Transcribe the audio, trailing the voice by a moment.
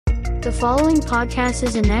The following podcast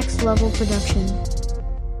is a Next Level production.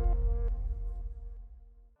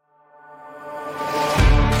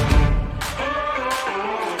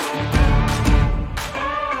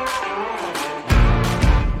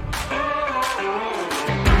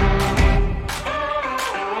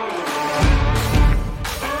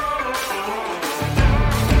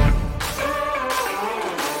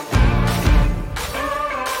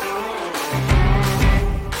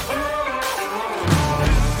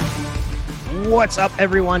 What's up,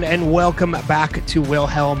 everyone, and welcome back to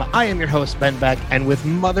Wilhelm. I am your host, Ben Beck, and with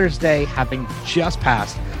Mother's Day having just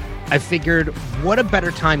passed, I figured what a better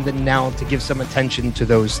time than now to give some attention to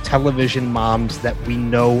those television moms that we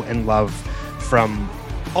know and love from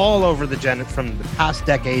all over from the past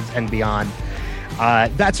decades and beyond.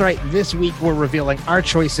 That's right. This week, we're revealing our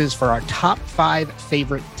choices for our top 5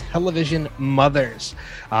 favorite television mothers.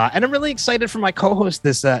 And I'm really excited for my co-host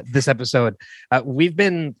this episode. We've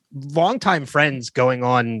been longtime friends going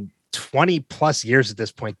on 20 plus years at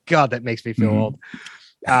this point. God, that makes me feel old.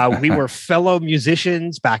 We were fellow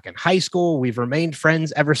musicians back in high school. We've remained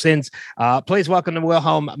friends ever since. Please welcome to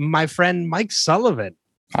Wilhelm, my friend, Mike Sullivan.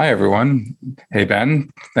 Hi, everyone. Hey, Ben.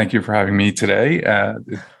 Thank you for having me today.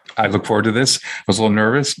 I look forward to this. I was a little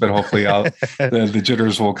nervous, but hopefully the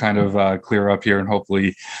jitters will kind of clear up here, and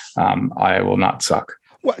hopefully I will not suck.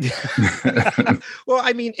 Well,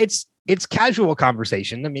 I mean, it's casual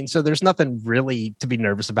conversation. I mean, so there's nothing really to be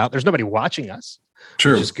nervous about. There's nobody watching us.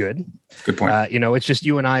 True. Which is good. Good point. It's just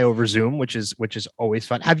you and I over Zoom, which is always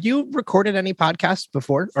fun. Have you recorded any podcasts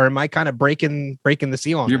before, or am I kind of breaking the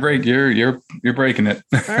seal on that? You're breaking it.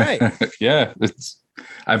 All right. Yeah.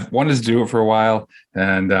 I've wanted to do it for a while,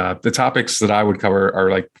 and the topics that I would cover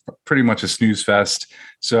are like pretty much a snooze fest.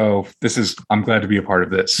 So I'm glad to be a part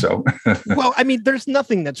of this. So, well, I mean, there's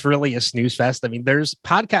nothing that's really a snooze fest. I mean, there's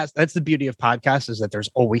podcasts. That's the beauty of podcasts, is that there's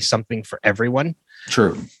always something for everyone.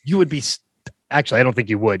 True. You would be, actually, I don't think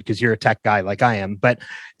you would, because you're a tech guy like I am. But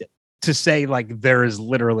to say like there is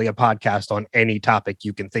literally a podcast on any topic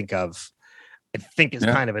you can think of, I think is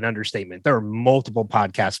kind of an understatement. There are multiple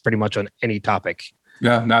podcasts pretty much on any topic.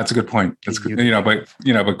 Yeah, no, it's a good point. That's good.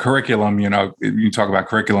 But curriculum, you talk about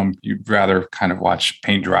curriculum, you'd rather kind of watch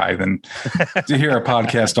paint dry than to hear a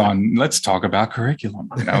podcast on let's talk about curriculum.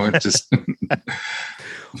 It just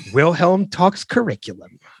Wilhelm talks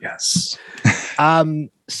curriculum. Yes.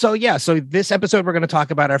 So this episode, we're going to talk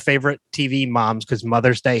about our favorite TV moms because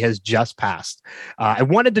Mother's Day has just passed. I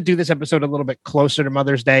wanted to do this episode a little bit closer to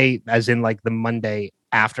Mother's Day, as in like the Monday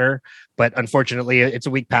after, but unfortunately it's a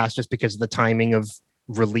week past just because of the timing of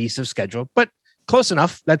release of schedule, but close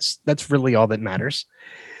enough. That's really all that matters.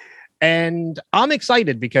 And I'm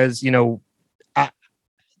excited because,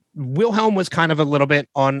 Wilhelm was kind of a little bit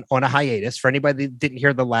on a hiatus. For anybody that didn't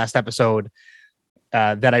hear the last episode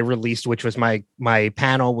that I released, which was my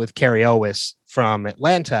panel with Carrie Owis from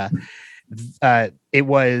Atlanta, it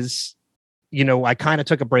was, I kind of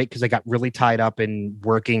took a break because I got really tied up in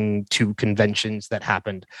working 2 conventions that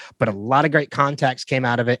happened, but a lot of great contacts came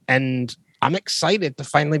out of it. And I'm excited to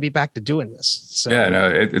finally be back to doing this. So. Yeah, no,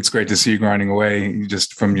 it's great to see you grinding away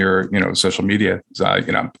just from your, social media.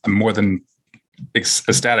 I'm more than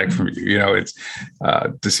ecstatic from you. It's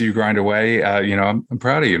to see you grind away. I'm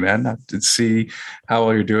proud of you, man. To see how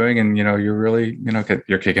well you're doing, and you're really,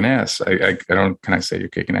 you're kicking ass. Can I say you're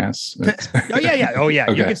kicking ass? Oh yeah.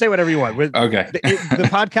 Okay. You can say whatever you want. Okay. The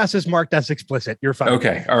podcast is marked as explicit. You're fine.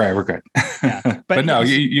 Okay. All right. We're good. Yeah. But no,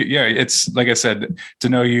 it's like I said, to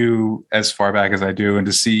know you as far back as I do, and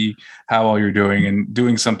to see how well you're doing and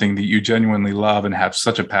doing something that you genuinely love and have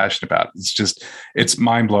such a passion about. It's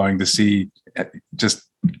mind blowing to see just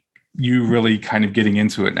you really kind of getting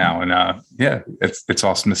into it now. And it's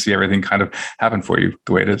awesome to see everything kind of happen for you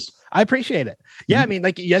the way it is. I appreciate it. Yeah. Mm-hmm. I mean,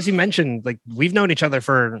 like, as you mentioned, like we've known each other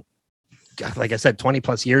for, like I said, 20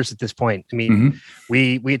 plus years at this point. I mean,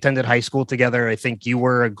 we attended high school together. I think you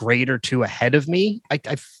were a grade or 2 ahead of me.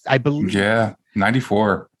 I believe. Yeah.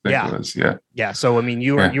 94. Yeah. It was. Yeah. Yeah. So, I mean,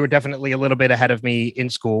 you were definitely a little bit ahead of me in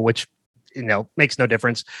school, which, makes no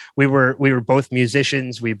difference. We were both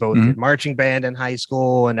musicians. We both did marching band in high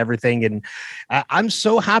school and everything. And I'm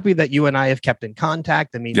so happy that you and I have kept in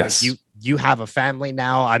contact. I mean, yes. like you have a family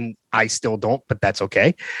now. I still don't, but that's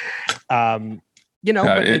okay.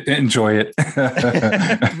 Enjoy it.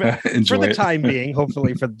 For the time being,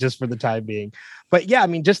 hopefully for the time being. But yeah, I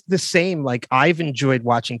mean, just the same, like I've enjoyed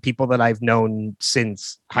watching people that I've known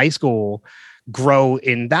since high school grow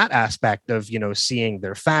in that aspect of, seeing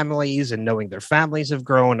their families and knowing their families have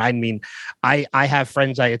grown. I mean, I have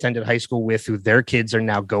friends I attended high school with who their kids are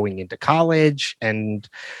now going into college, and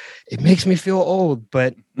it makes me feel old,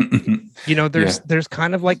 but You know, there's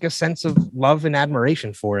kind of like a sense of love and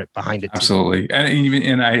admiration for it behind it. Absolutely.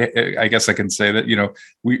 And I guess I can say that, you know,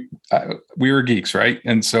 we were geeks, right?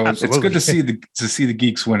 And so It's good to see the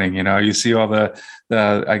geeks winning. You know, you see all the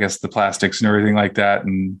I guess the plastics and everything like that,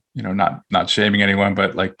 and you know, not shaming anyone,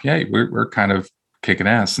 but like, yeah, we're kind of kicking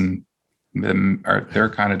ass, and they're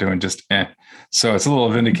kind of doing just eh. So it's a little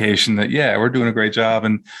vindication that we're doing a great job.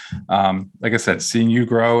 And like I said, seeing you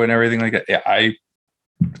grow and everything like that,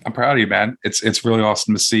 I'm proud of you, man. It's really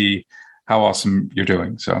awesome to see how awesome you're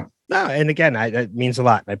doing. So no, and again, it means a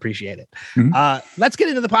lot. I appreciate it. Mm-hmm. Let's get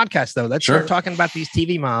into the podcast, though. Let's start talking about these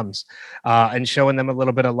TV moms and showing them a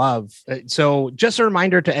little bit of love. So just a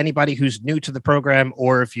reminder to anybody who's new to the program,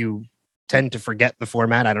 or if you tend to forget the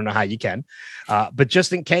format, I don't know how you can, but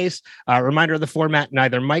just in case, reminder of the format: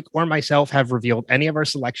 neither Mike or myself have revealed any of our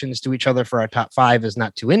selections to each other for our top 5, as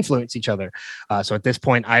not to influence each other. So at this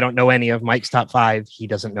point, I don't know any of Mike's top 5. He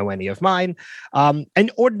doesn't know any of mine.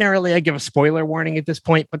 And ordinarily I give a spoiler warning at this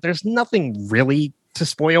point, but there's nothing really to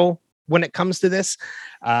spoil when it comes to this.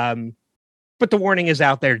 But the warning is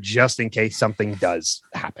out there just in case something does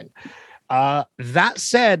happen. That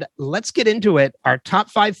said, let's get into it. Our top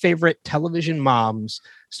 5 favorite television moms,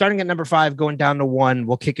 starting at number 5, going down to 1.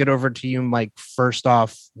 We'll kick it over to you, Mike. First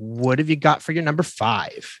off, what have you got for your number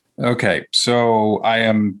 5? Okay, so I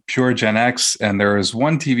am pure Gen X, and there was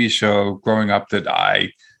one TV show growing up that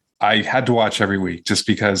I had to watch every week, just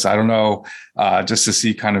because, I don't know, just to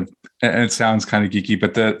see kind of, and it sounds kind of geeky,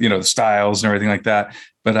 but the styles and everything like that.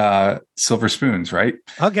 But Silver Spoons, right?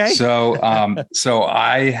 Okay. So so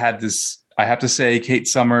I had this. I have to say, Kate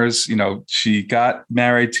Summers, you know, she got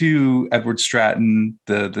married to Edward Stratton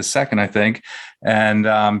the second, I think,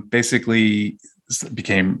 and basically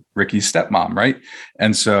became Ricky's stepmom, right?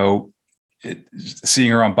 And so seeing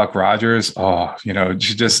her on Buck Rogers, you know,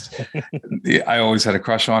 she just, I always had a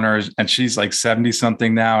crush on her, and she's like 70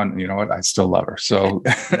 something now. And you know what? I still love her. So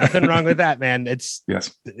nothing wrong with that, man. It's,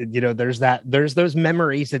 yes, you know, there's those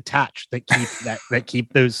memories attached that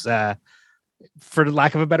keep those, for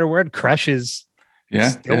lack of a better word, crushes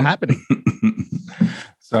still happening.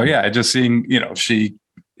 So just seeing, you know, she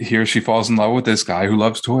falls in love with this guy who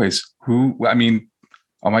loves toys, I mean,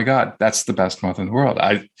 oh my God, that's the best month in the world.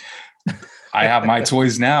 I have my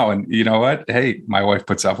toys now, and you know what? Hey, my wife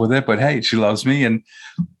puts up with it, but hey, she loves me, and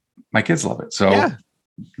my kids love it. So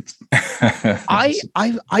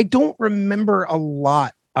I don't remember a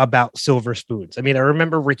lot about Silver Spoons. I mean, I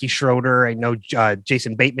remember Ricky Schroeder. I know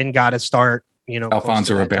Jason Bateman got a start. You know,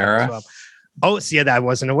 Alfonso Ribeira. Well. Oh, see, I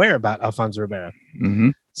wasn't aware about Alfonso Ribeira. Mm-hmm.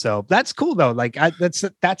 So that's cool though. Like that's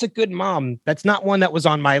a good mom. That's not one that was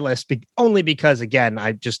on my list, only because again,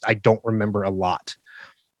 I don't remember a lot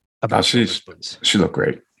about Silver Spoons. She looked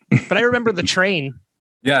great. But I remember the train.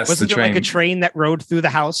 Yes, wasn't the there train. like a train that rode through the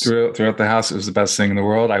house? Throughout the house, it was the best thing in the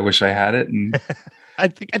world. I wish I had it, and I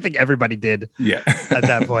think everybody did. Yeah, at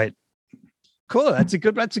that point. Cool. That's a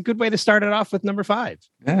good way to start it off with number 5.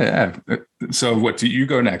 Yeah. So what do you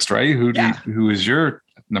go next, right? Who is your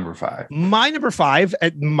number 5? My number 5,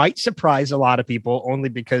 it might surprise a lot of people, only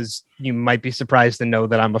because you might be surprised to know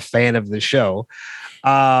that I'm a fan of the show.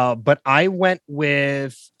 But I went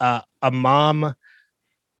with a mom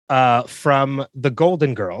from the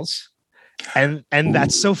Golden Girls, and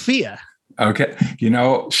that's Sophia. Okay. You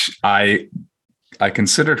know, I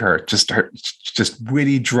considered her just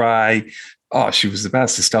witty, dry. Oh, she was the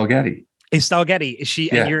best. Estelle Getty.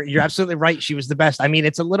 And you're absolutely right. She was the best. I mean,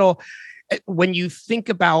 it's a little, when you think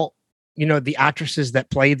about, you know, the actresses that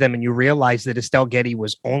played them, and you realize that Estelle Getty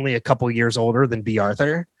was only a couple years older than Bea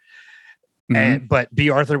Arthur. Mm-hmm. But Bea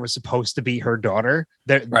Arthur was supposed to be her daughter.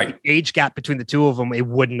 The age gap between the two of them, it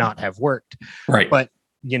would not have worked. Right. But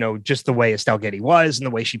you know, just the way Estelle Getty was and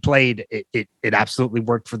the way she played, it absolutely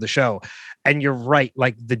worked for the show. And you're right,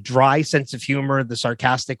 like the dry sense of humor, the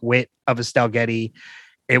sarcastic wit of Estelle Getty,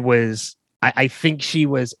 it was, I think she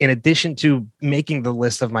was, in addition to making the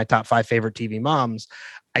list of my top 5 favorite TV moms,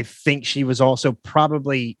 I think she was also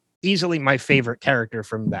probably easily my favorite character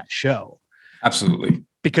from that show. Absolutely.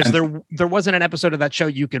 Because there wasn't an episode of that show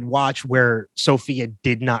you could watch where Sophia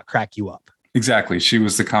did not crack you up. Exactly. She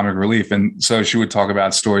was the comic relief. And so she would talk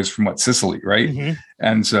about stories from Sicily, right? Mm-hmm.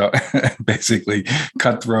 And so basically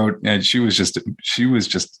cutthroat, and she was just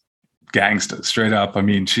gangsta straight up. I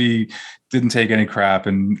mean, she didn't take any crap.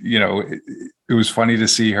 And, you know, it was funny to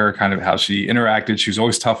see her kind of how she interacted. She was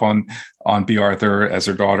always tough on Bea Arthur as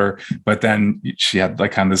her daughter, but then she had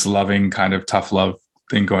like kind of this loving kind of tough love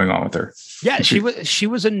thing going on with her. Yeah, she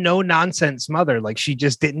was a no nonsense mother. Like she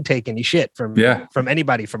just didn't take any shit from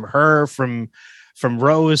anybody, from her, from from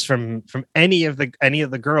Rose, from any of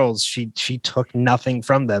the girls. She took nothing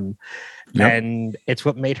from them. Yep. And it's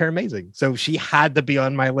what made her amazing. So she had to be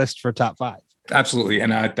on my list for top 5. Absolutely.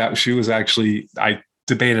 And that she was actually, I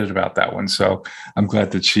debated about that one. So I'm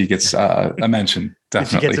glad that she gets a mention.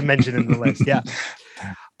 Definitely. She gets a mention in the list. Yeah.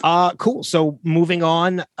 Cool. So moving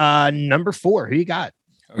on, number 4, who you got?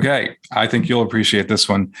 Okay. I think you'll appreciate this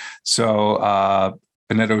one. So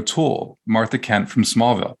Annette O'Toole, Martha Kent from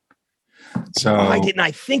Smallville. So why didn't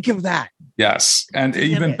I think of that? Yes. And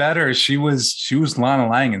even better, she was Lana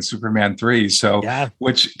Lang in Superman 3. So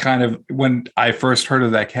which kind of, when I first heard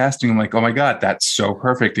of that casting, I'm like, oh my God, that's so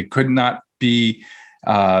perfect. It could not be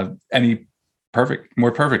any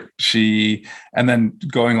more perfect. And then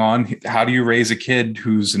going on, how do you raise a kid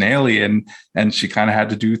who's an alien? And she kind of had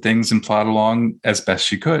to do things and plot along as best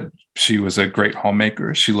she could. She was a great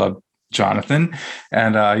homemaker. She loved Jonathan,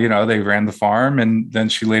 and they ran the farm, and then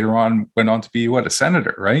she later on went on to be a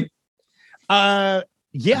senator, right? I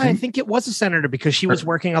think it was a senator because she was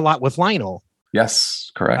working a lot with Lionel.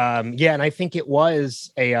 Yes, correct. And I think it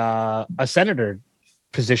was a senator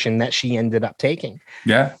position that she ended up taking.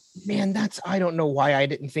 Yeah. Man, I don't know why I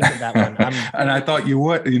didn't think of that one. And I thought you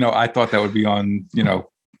would, I thought that would be on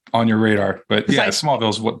your radar, but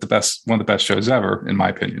Smallville's one of the best shows ever, in my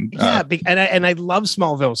opinion. Yeah. And I love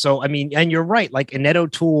Smallville. So, I mean, and you're right. Like Annette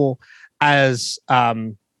O'Toole as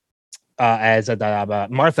Martha,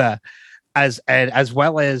 as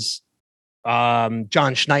well as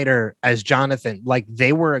John Schneider as Jonathan, like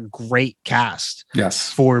they were a great cast.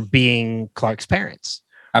 Yes. For being Clark's parents.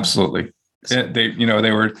 Absolutely. They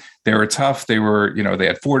were tough. They were, they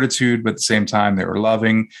had fortitude, but at the same time, they were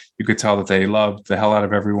loving. You could tell that they loved the hell out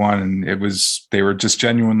of everyone. And they were just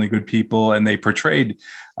genuinely good people. And they portrayed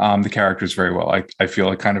the characters very well. I feel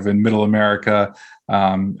like kind of in middle America,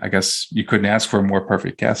 I guess you couldn't ask for a more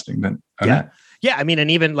perfect casting than that. Yeah. I mean, and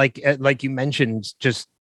even like you mentioned, just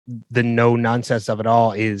the no nonsense of it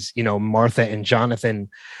all is, Martha and Jonathan.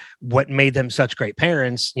 What made them such great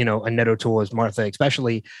parents, Annette O'Toole as Martha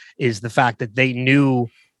especially, is the fact that they knew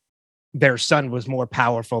their son was more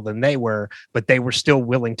powerful than they were, but they were still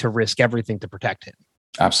willing to risk everything to protect him.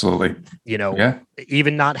 Absolutely.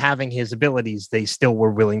 Even not having his abilities, they still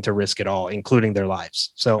were willing to risk it all, including their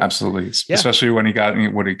lives. So absolutely. Especially when he got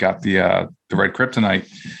the red kryptonite,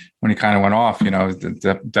 when he kind of went off,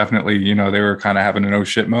 definitely, they were kind of having an oh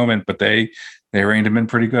shit moment, but they reined him in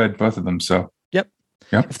pretty good, both of them. So yep.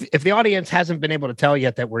 If the audience hasn't been able to tell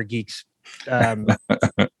yet that we're geeks,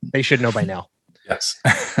 they should know by now. Yes.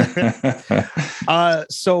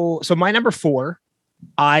 So my number 4,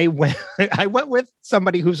 I went with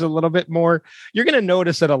somebody who's a little bit more. You're going to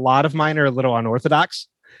notice that a lot of mine are a little unorthodox.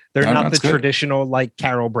 They're not the traditional like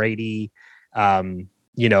Carol Brady, those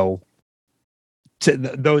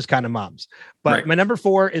kind of moms. But my number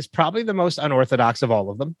 4 is probably the most unorthodox of all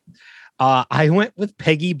of them. I went with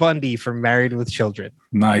Peggy Bundy from Married with Children.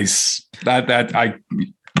 Nice. Katie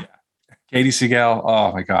Seagal.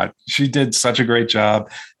 Oh my God. She did such a great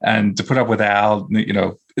job. And to put up with Al,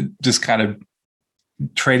 just kind of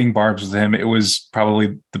trading barbs with him, it was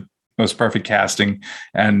probably the most perfect casting.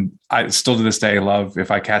 And I still to this day love,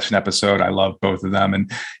 if I catch an episode, I love both of them.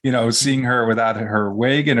 And, seeing her without her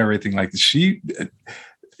wig and everything like this,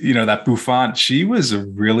 that bouffant, she was a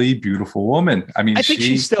really beautiful woman. I mean, I think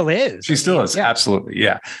she still is. She still is. Yeah. Absolutely.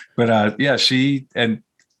 Yeah. But and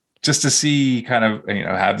just to see kind of,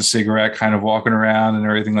 have the cigarette kind of walking around and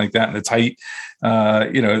everything like that. And the tight,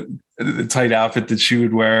 the tight outfit that she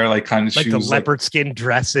would wear, like kind of like shoes, the leopard skin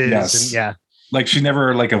dresses. Yes. And yeah. Like she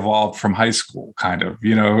never like evolved from high school, kind of,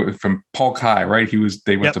 from Polk High, right?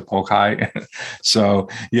 They went to Polk High. So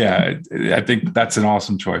yeah, I think that's an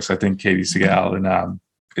awesome choice. I think Katie Seagal,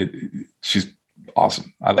 and she's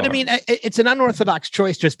awesome. I mean, it's an unorthodox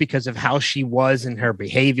choice just because of how she was and her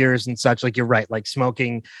behaviors and such. Like you're right, like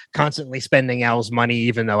smoking, constantly spending Al's money,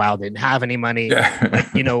 even though Al didn't have any money. Yeah.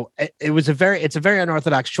 It's a very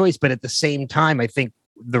unorthodox choice, but at the same time, I think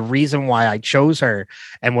the reason why I chose her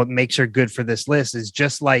and what makes her good for this list is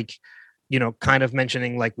just like, kind of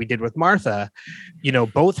mentioning like we did with Martha,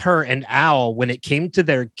 both her and Al, when it came to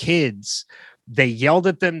their kids, they yelled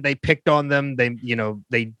at them, they picked on them, they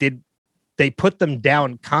put them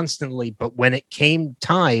down constantly. But when it came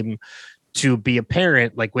time to be a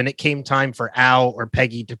parent, like when it came time for Al or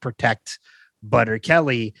Peggy to protect Bud or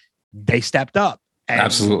Kelly, they stepped up. And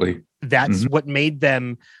absolutely. That's what made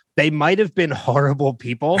them. They might have been horrible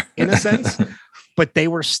people in a sense, but they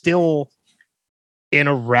were still, in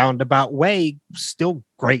a roundabout way, still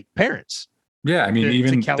great parents. Yeah, I mean,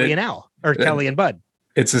 even to Kelly and Al, or Kelly and Bud.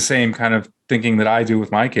 it's the same kind of thinking that I do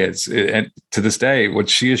with my kids. And to this day, what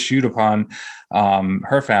she eschewed upon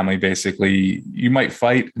her family, basically, you might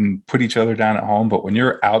fight and put each other down at home, but when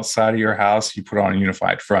you're outside of your house, you put on a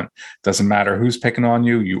unified front. Doesn't matter who's picking on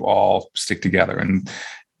you, you all stick together. And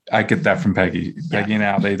I get that from Peggy. Peggy and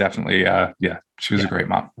Al, they definitely, she was a great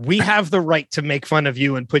mom. We have the right to make fun of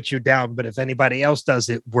you and put you down, but if anybody else does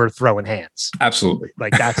it, we're throwing hands. Absolutely.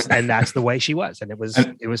 Like that's the way she was. And it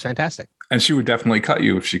was fantastic. And she would definitely cut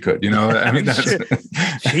you if she could, I mean,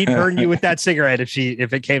 she'd burn you with that cigarette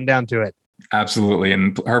if it came down to it. Absolutely.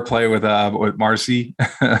 And her play with Marcy.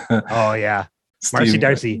 Oh yeah. Marcy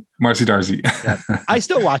Darcy. Marcy Darcy. Yeah. I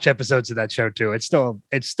still watch episodes of that show too. It's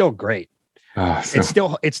still great.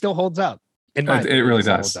 It still holds up. It really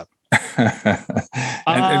does.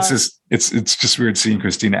 And it's just weird seeing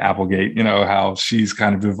Christina Applegate, how she's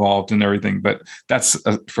kind of evolved and everything, but that's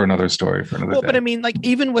for another story for another day. But I mean, like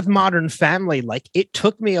even with Modern Family, like it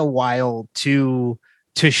took me a while to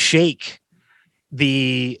shake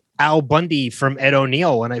the Al Bundy from Ed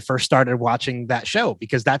O'Neill when I first started watching that show,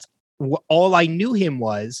 because that's all I knew him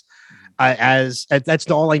was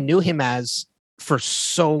that's all I knew him as for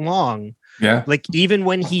so long. Yeah. Like even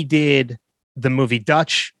when he did the movie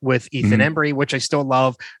Dutch with Ethan Embry, which I still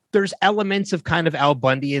love, there's elements of kind of Al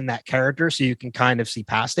Bundy in that character, so you can kind of see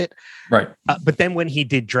past it. Right. But then when he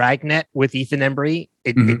did Dragnet with Ethan Embry,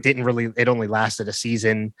 it didn't really, it only lasted a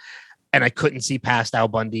season and I couldn't see past Al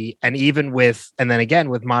Bundy. And then again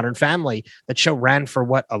with Modern Family, that show ran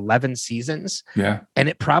for 11 seasons. Yeah. And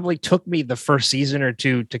it probably took me the first season or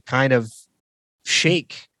two to kind of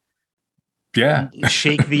shake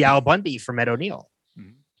the Al Bundy from Ed O'Neill.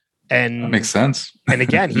 And that makes sense. And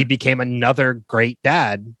again, he became another great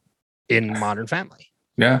dad in Modern Family.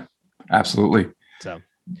 Yeah, absolutely.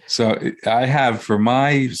 So I have for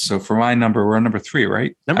my number, we're on number 3,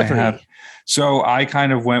 right? Number 3. So I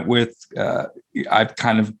kind of went with, I've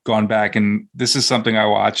kind of gone back, and this is something I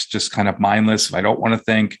watched just kind of mindless if I don't want to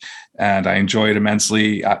think, and I enjoy it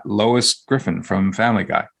immensely. Lois Griffin from Family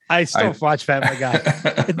Guy. I still watch Family Guy.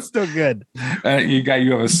 It's still good. You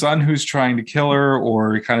have a son who's trying to kill her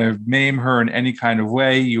or kind of maim her in any kind of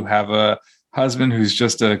way. You have a husband who's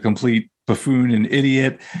just a complete buffoon and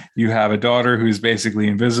idiot. You have a daughter who's basically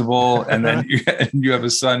invisible, and then you have a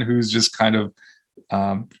son who's just kind of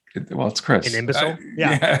it's Chris, an imbecile.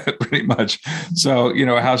 Yeah, pretty much. So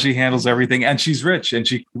how she handles everything, and she's rich, and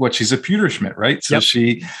she's a Peter Schmidt, right? So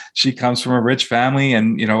she comes from a rich family,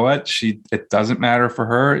 and you know what? It doesn't matter for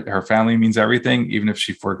her. Her family means everything, even if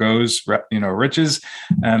she forgoes riches,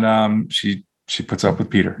 and she puts up with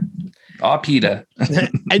Peter. Peter.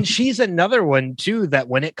 And she's another one too, that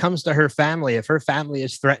when it comes to her family, if her family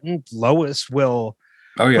is threatened, Lois will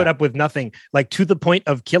put up with nothing, like to the point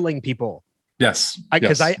of killing people. Yes.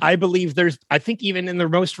 Because I believe I think even in the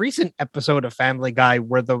most recent episode of Family Guy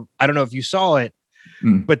where I don't know if you saw it,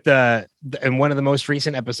 but in one of the most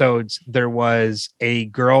recent episodes, there was a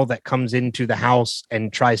girl that comes into the house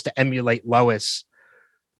and tries to emulate Lois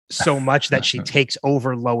so much that she takes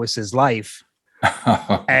over Lois's life.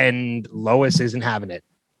 And Lois isn't having it.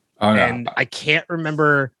 Oh, no. And I can't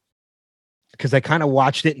remember, because I kind of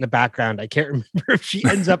watched it in the background. I can't remember if she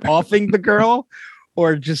ends up offing the girl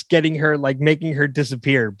or just getting her, like making her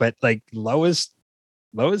disappear. But like Lois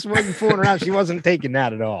wasn't fooling around. She wasn't taking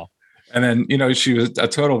that at all. And then, she was a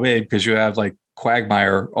total babe, because you have like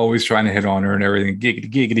Quagmire always trying to hit on her and everything.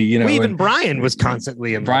 Giggity. Well, even Brian was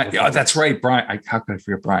constantly in love with her. That's right. Brian. How could I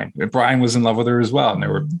forget Brian? Brian was in love with her as well. And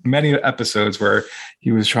there were many episodes where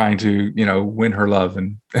he was trying to, win her love.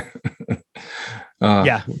 And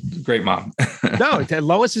great mom. No,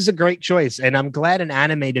 Lois is a great choice. And I'm glad an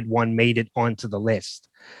animated one made it onto the list,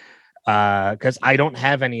 because I don't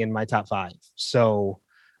have any in my top 5. So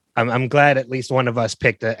I'm glad at least one of us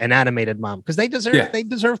picked an animated mom, because they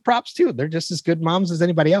deserve props too. They're just as good moms as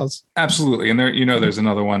anybody else. Absolutely. And there, there's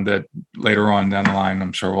another one that later on down the line,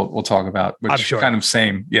 I'm sure we'll talk about, which I'm sure. Kind of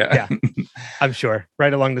same. Yeah. I'm sure.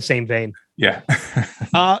 Right along the same vein. Yeah.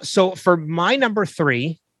 So for my number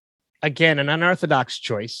 3, again, an unorthodox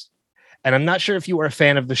choice, and I'm not sure if you were a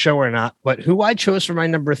fan of the show or not, but who I chose for my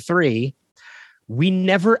number 3, we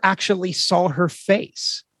never actually saw her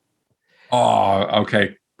face. Oh,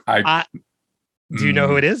 okay. Do you know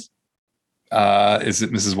who it is? Is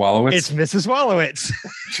it Mrs. Wallowitz? It's Mrs. Wallowitz.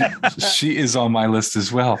 she is on my list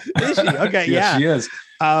as well. Is she? Okay, yes, she is.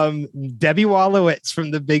 Debbie Wallowitz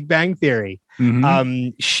from The Big Bang Theory. Mm-hmm.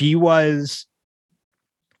 She was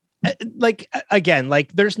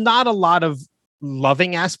there's not a lot of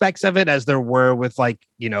loving aspects of it as there were with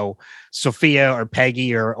Sophia or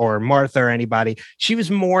Peggy or Martha or anybody. She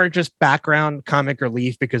was more just background comic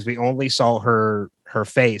relief, because we only saw her her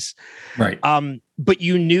face. Right. But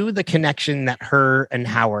you knew the connection that her and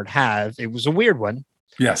Howard have. It was a weird one.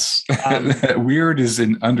 Yes. Weird is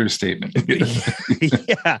an understatement.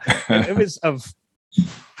 Yeah.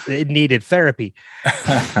 It needed therapy.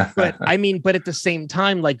 But I mean, but at the same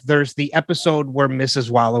time, like there's the episode where Mrs.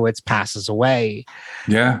 Wallowitz passes away.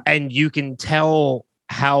 Yeah. And you can tell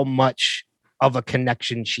how much of a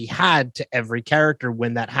connection she had to every character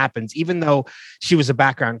when that happens, even though she was a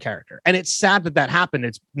background character. And it's sad that happened.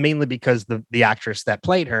 It's mainly because the actress that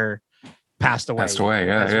played her passed away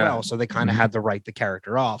as well. So they kind of had to write the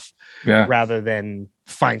character off rather than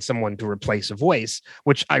find someone to replace a voice,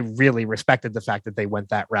 which I really respected the fact that they went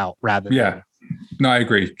that route rather than. No, I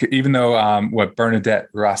agree. Even though what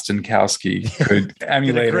Bernadette Rostenkowski could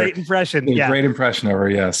emulate a great impression. A great impression of her.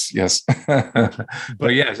 Yes. But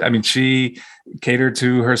yes, I mean, she catered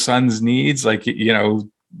to her son's needs. Like, you know,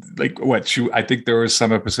 like what I think there were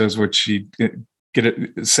some episodes where she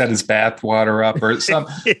set his bath water up or some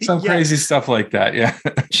crazy stuff like that. Yeah.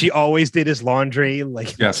 She always did his laundry.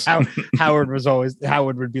 Like, yes. Howard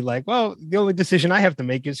would be like, well, the only decision I have to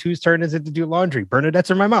make is whose turn is it to do laundry,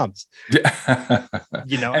 Bernadette's or my mom's? Yeah.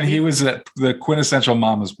 You know, and he was the quintessential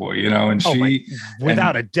mama's boy, you know, and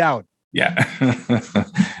without a doubt. Yeah.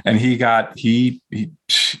 And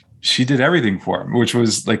she did everything for him, which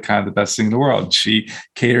was like kind of the best thing in the world. She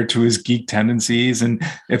catered to his geek tendencies. And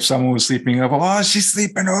if someone was sleeping over, oh, she's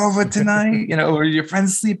sleeping over tonight, you know, or your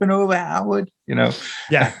friend's sleeping over, Howard, you know?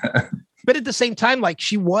 Yeah. But at the same time, like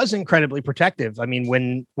she was incredibly protective. I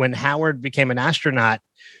mean, when Howard became an astronaut,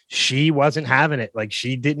 she wasn't having it. Like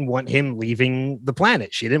she didn't want him leaving the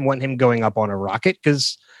planet. She didn't want him going up on a rocket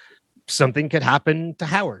because something could happen to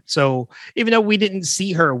Howard. So even though we didn't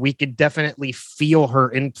see her, we could definitely feel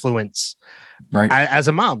her influence as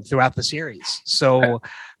a mom throughout the series. So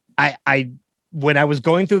I when I was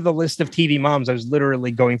going through the list of TV moms, I was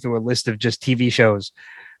literally going through a list of just TV shows,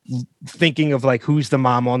 thinking of like, who's the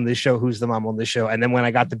mom on this show? Who's the mom on this show? And then when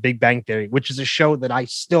I got The Big Bang Theory, which is a show that I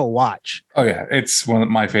still watch. Oh yeah. It's one of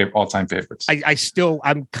my all-time favorites.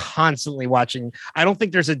 I'm constantly watching. I don't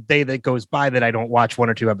think there's a day that goes by that I don't watch one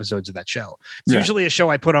or two episodes of that show. It's usually a show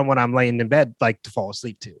I put on when I'm laying in bed, like to fall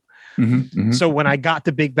asleep to. So when I got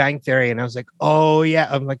to Big Bang Theory and I was like, oh yeah,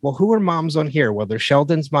 I'm like, well, who are moms on here? Well, there's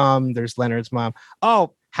Sheldon's mom. There's Leonard's mom.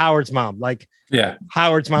 Oh, Howard's mom. Like,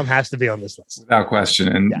 Howard's mom has to be on this list without question.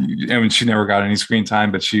 And she never got any screen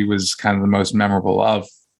time, but she was kind of the most memorable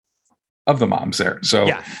of the moms there. So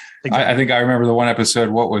exactly. I think I remember the one episode.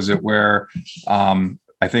 What was it where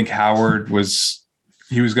I think Howard was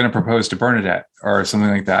going to propose to Bernadette or something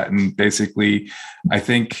like that, and basically, I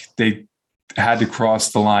think they had to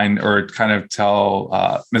cross the line or kind of tell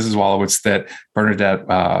Mrs. Wallowitz that Bernadette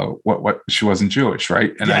what she wasn't Jewish,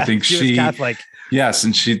 right? And I think she was Catholic. Yes,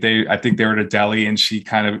 and I think they were at a deli, and she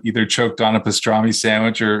kind of either choked on a pastrami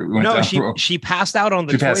sandwich or went down. She passed out on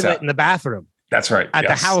the toilet in the bathroom. That's right. At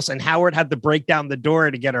the house, and Howard had to break down the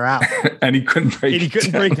door to get her out. And he couldn't break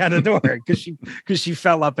down the door because she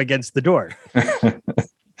fell up against the door.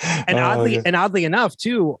 And oddly enough,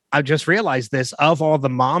 too, I just realized this: of all the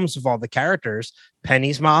moms of all the characters,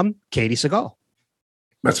 Penny's mom, Katie Sagal.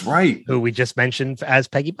 That's right. Who we just mentioned as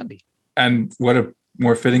Peggy Bundy. And what a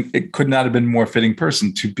more fitting! It could not have been more fitting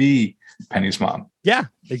person to be Penny's mom. Yeah,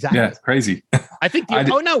 exactly. Yeah, crazy. I think.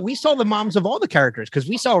 We saw the moms of all the characters because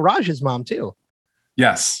we saw Raj's mom too.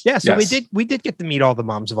 Yes. Yeah. So we did get to meet all the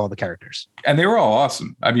moms of all the characters, and they were all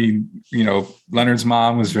awesome. I mean, you know, Leonard's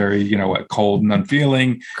mom was very, cold and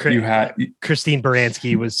unfeeling. You had Christine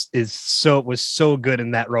Baranski was so good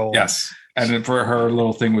in that role. Yes, and then for her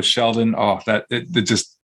little thing with Sheldon,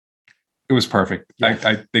 it was perfect.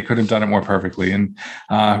 Yeah. They could have done it more perfectly. And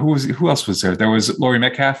who else was there? There was Laurie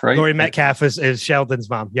Metcalf, right? Laurie Metcalf is Sheldon's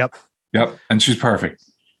mom. Yep. And she's perfect.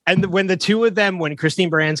 And when the two of them, when Christine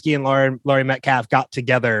Baranski and Laurie Metcalf got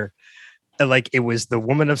together, like it was the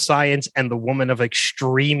woman of science and the woman of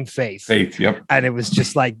extreme faith. Yep. And it was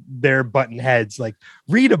just like their button heads, like,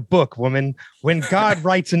 read a book, woman. When God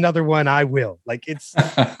writes another one, I will. Like it's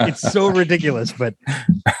so ridiculous, but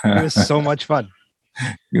it was so much fun.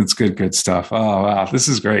 It's good stuff. Oh wow, this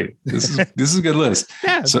is great. This is a good list.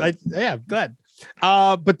 Yeah, good.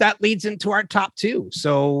 But that leads into our top two.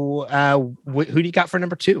 So who do you got for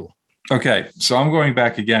number two? Okay, so I'm going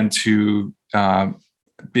back again to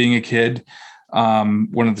being a kid.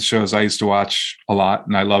 One of the shows I used to watch a lot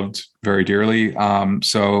and I loved very dearly.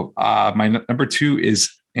 So my number two is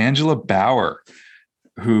Angela Bauer,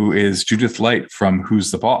 who is Judith Light from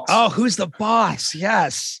Who's the Boss? Oh, Who's the Boss?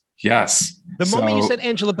 Yes. The moment you said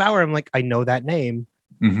Angela Bauer, I'm like, I know that name.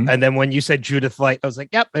 Mm-hmm. And then when you said Judith Light, I was like,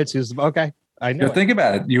 yep, it's Who's the Boss. Okay. I know. Think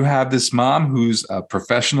about it. You have this mom who's a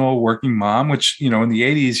professional working mom, which, in the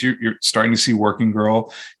 80s, you're starting to see working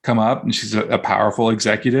girl come up, and she's a powerful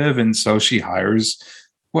executive. And so she hires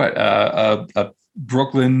a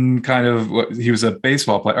Brooklyn kind of, he was a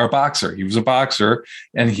baseball player or boxer. He was a boxer,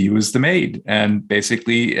 and he was the maid, and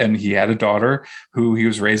he had a daughter who he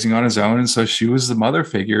was raising on his own. And so she was the mother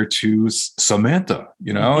figure to Samantha,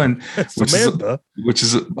 and which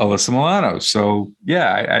is Alyssa Milano. So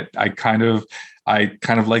yeah, I kind of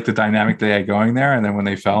like the dynamic they had going there. And then when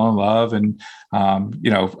they fell in love, and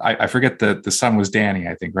I forget the son was Danny,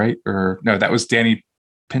 I think, right? Or no, that was Danny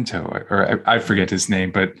Pinto, or I forget his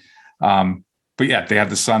name, but yeah, they had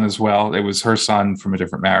the son as well. It was her son from a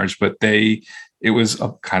different marriage, but it was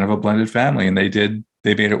a kind of a blended family, and they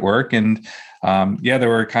made it work. And there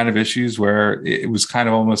were kind of issues where it was kind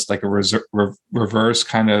of almost like a reverse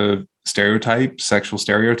kind of sexual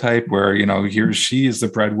stereotype, where, here she is the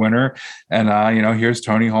breadwinner, and here's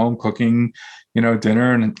Tony home cooking,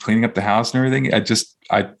 dinner and cleaning up the house and everything. I just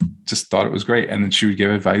thought it was great. And then she would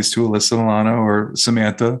give advice to Alyssa Milano or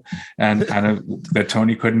Samantha, and kind of that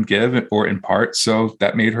Tony couldn't give or impart. So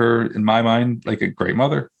that made her, in my mind, like a great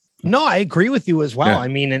mother. No, I agree with you as well. Yeah. I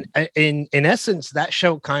mean, in essence, that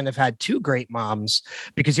show kind of had two great moms,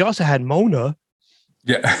 because you also had Mona,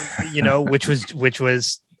 which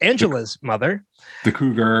was Angela's mother. The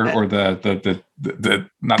cougar, or the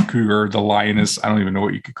not cougar, the lioness. I don't even know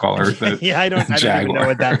what you could call her. I don't even know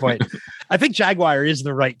at that point. I think Jaguar is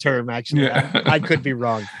the right term, actually. Yeah. I could be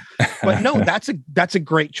wrong, but no, that's a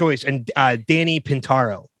great choice. And Danny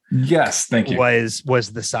Pintaro, yes, thank you,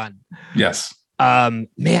 was the son. Yes. Man,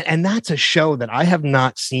 and that's a show that I have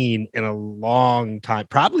not seen in a long time,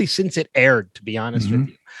 probably since it aired, to be honest with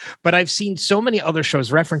you. But I've seen so many other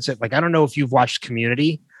shows reference it. Like, I don't know if you've watched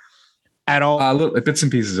Community at all. Little bits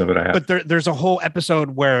and pieces of it I have. But there's a whole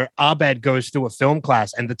episode where Abed goes through a film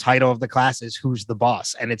class, and the title of the class is Who's the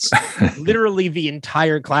Boss? And it's literally the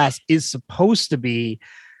entire class is supposed to be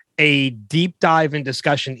a deep dive and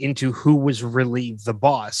discussion into who was really the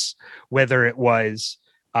boss, whether it was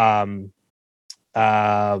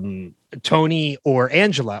Tony or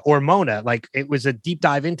Angela or Mona. Like, it was a deep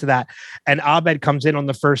dive into that. And Abed comes in on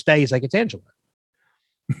the first day. He's like, it's Angela.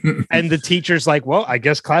 And the teacher's like, well, I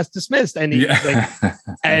guess class dismissed. And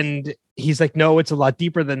he's like, no, it's a lot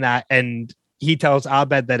deeper than that. And he tells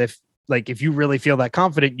Abed that if you really feel that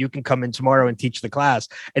confident, you can come in tomorrow and teach the class.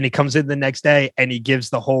 And he comes in the next day, and he gives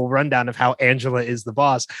the whole rundown of how Angela is the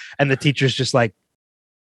boss. And the teacher's just like,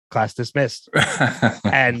 class dismissed.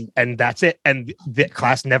 and that's it. And the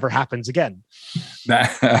class never happens again.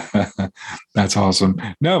 That's awesome.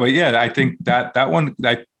 No, but yeah, I think that one,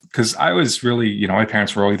 because I was really, my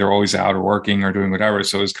parents were either always out or working or doing whatever.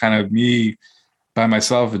 So it was kind of me by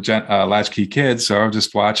myself, a latchkey kid. So I was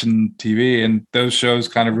just watching TV, and those shows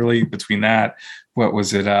kind of really, between that, what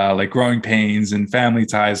was it? Like Growing Pains and Family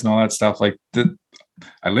Ties and all that stuff. Like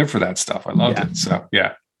I lived for that stuff. I loved it. So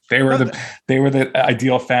yeah. They were the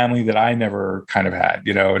ideal family that I never kind of had,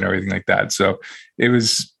 and everything like that. So it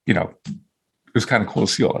was, it was kind of cool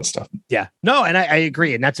to see all that stuff. Yeah, no, and I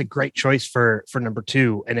agree. And that's a great choice for number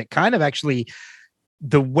 2. And it kind of actually,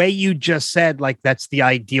 the way you just said, like, that's the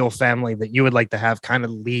ideal family that you would like to have, kind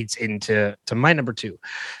of leads into my number 2,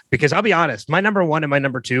 because I'll be honest, my number 1 and my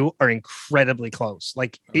number 2 are incredibly close.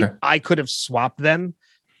 Like, I could have swapped them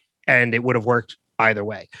and it would have worked either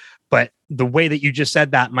way. But the way that you just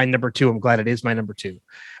said that, my number 2, I'm glad it is my number 2,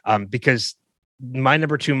 because my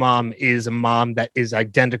number 2 mom is a mom that is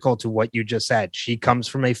identical to what you just said. She comes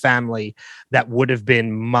from a family that would have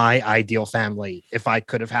been my ideal family. If I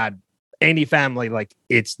could have had any family, like,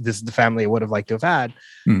 this is the family I would have liked to have had.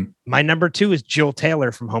 My number 2 is Jill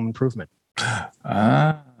Taylor from Home Improvement.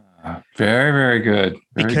 Very, very good.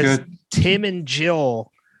 Because Tim and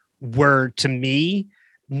Jill were, to me,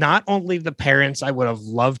 not only the parents I would have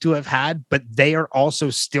loved to have had, but they are also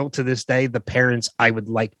still to this day the parents I would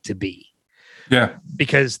like to be. Yeah.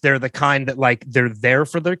 Because they're the kind that, like, they're there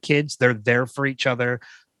for their kids, they're there for each other,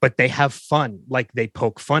 but they have fun. Like, they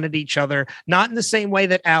poke fun at each other, not in the same way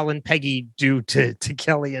that Al and Peggy do to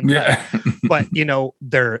Kelly and but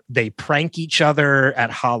they prank each other at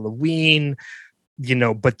Halloween,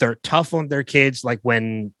 but they're tough on their kids. Like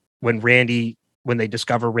when they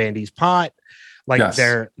discover Randy's pot, like,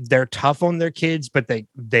 they're tough on their kids, but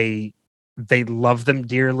they love them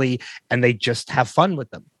dearly, and they just have fun with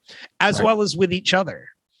them, as well as with each other.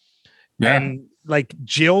 Yeah. And like,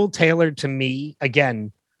 Jill Taylor, to me,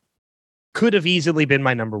 again, could have easily been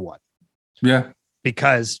my number 1. Yeah.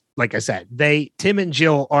 Because, like I said, Tim and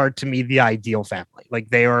Jill are, to me, the ideal family. Like,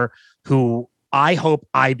 they are who I hope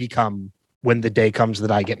I become when the day comes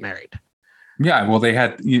that I get married. Yeah, well, they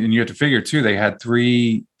had, and you have to figure too, they had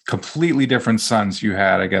three completely different sons. You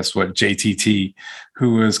had, I guess, what, JTT,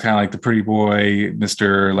 who was kind of like the pretty boy,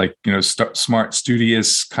 Mr. like, smart,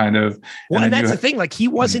 studious kind of. Well, and that's the thing. Like, he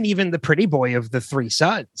wasn't even the pretty boy of the three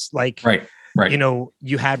sons. Like, right.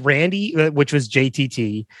 You had Randy, which was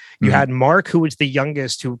JTT. You had Mark, who was the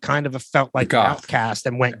youngest, who kind of felt like an outcast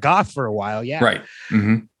and went goth for a while. Yeah. Right.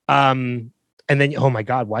 Mm-hmm. And then, oh my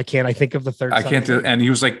God, why can't I think of the third? I can't. And he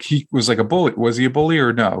was like a bully. Was he a bully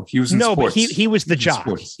or no? He was in sports. But he was the jock.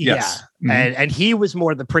 Yes. Yeah. Mm-hmm. And he was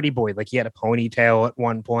more the pretty boy. Like, he had a ponytail at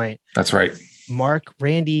one point. That's right. Mark,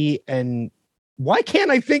 Randy, and why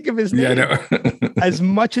can't I think of his name? Yeah, I know. As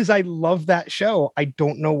much as I love that show, I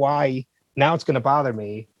don't know why. Now it's going to bother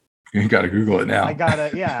me. You got to Google it now.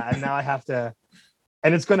 And now I have to.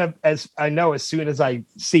 And it's going to, as I know, as soon as I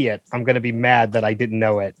see it, I'm going to be mad that I didn't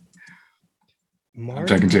know it. I'm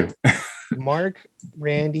checking too. Mark,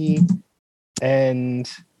 Randy, and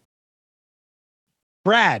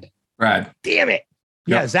Brad. Damn it.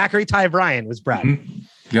 Yeah, Zachary Ty Bryan was Brad. Mm-hmm.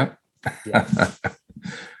 Yep. Yeah.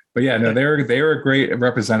 But yeah, no, they were a great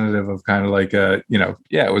representative of kind of like it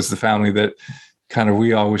was the family that kind of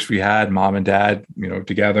we all wish we had, mom and dad,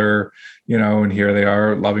 together, and here they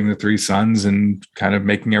are loving the three sons and kind of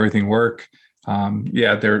making everything work.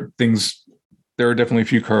 There were definitely a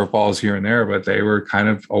few curveballs here and there, but they were kind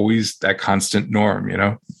of always that constant norm,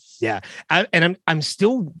 Yeah. I'm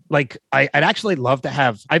still like, I'd actually love to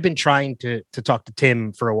have, I've been trying to talk to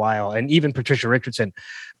Tim for a while, and even Patricia Richardson,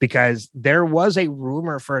 because there was a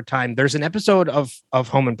rumor for a time. There's an episode of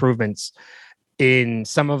Home Improvements in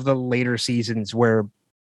some of the later seasons where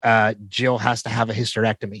Jill has to have a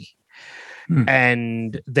hysterectomy.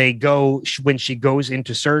 And when she goes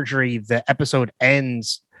into surgery, the episode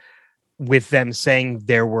ends with them saying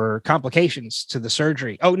there were complications to the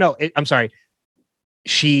surgery. Oh no, I'm sorry.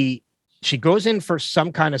 She goes in for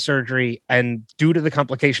some kind of surgery, and due to the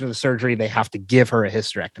complication of the surgery, they have to give her a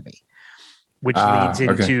hysterectomy, which leads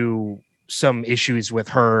into some issues with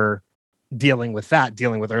her dealing with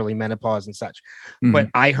early menopause and such. Mm-hmm. But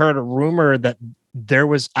I heard a rumor that there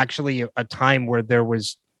was actually a time where they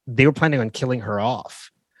were planning on killing her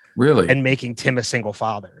off. Really? And making Tim a single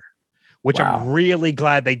father, which I'm really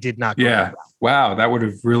glad they did not. Wow. That would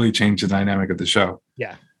have really changed the dynamic of the show.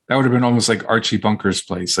 Yeah. That would have been almost like Archie Bunker's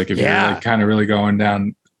place. Like if you're like kind of really going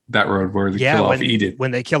down that road where they kill off Edith.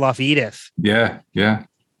 When they kill off Edith. Yeah. Yeah.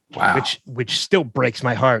 Wow. Which still breaks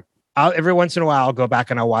my heart. Every once in a while, I'll go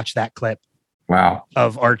back and I'll watch that clip. Wow.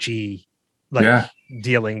 Of Archie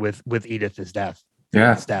dealing with Edith's death.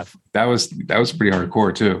 Yeah. Death. That was pretty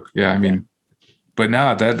hardcore too. Yeah. I mean, but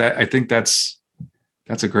now that I think that's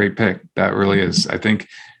a great pick. That really is. I think,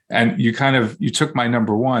 and you took my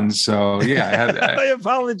number one. So yeah, I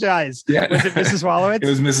apologize. Yeah. Was it Mrs. Wolowitz? It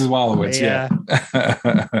was Mrs. Wolowitz. Yeah.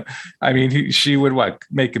 I mean, she would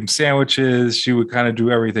make him sandwiches. She would kind of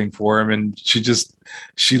do everything for him. And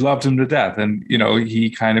she loved him to death. And, he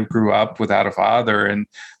kind of grew up without a father. And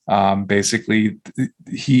basically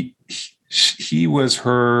he was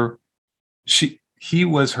her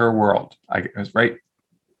world. I guess, right?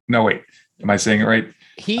 No, wait, am I saying it right?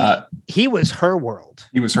 He was her world.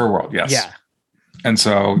 He was her world. Yes. Yeah. And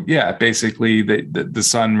so, basically the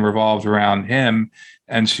son revolved around him,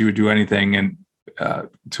 and she would do anything and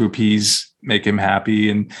to appease, make him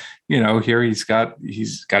happy. And, here he's got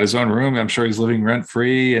his own room. I'm sure he's living rent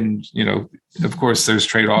free. And, of course there's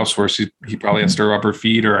trade-offs where he probably has to rub her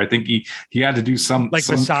feet, or I think he had to do some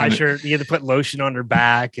massage her. He had to put lotion on her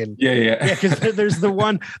back. And yeah. Cause there's the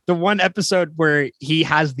one episode where he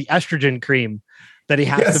has the estrogen cream that he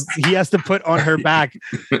has to put on her back,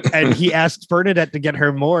 and he asks Bernadette to get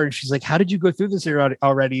her more, and she's like, "How did you go through this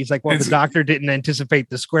already?" He's like, "Well, the doctor didn't anticipate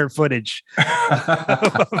the square footage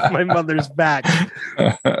of my mother's back."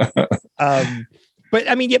 But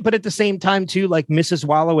I mean, but at the same time too, like Mrs.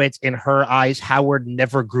 Wolowitz, in her eyes, Howard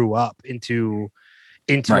never grew up into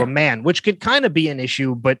a man, which could kind of be an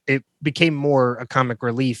issue, but it became more a comic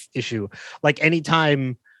relief issue. Like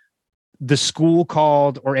anytime the school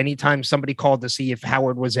called, or anytime somebody called to see if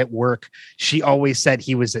Howard was at work, she always said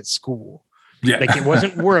he was at school. Yeah. Like it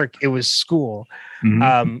wasn't work, it was school.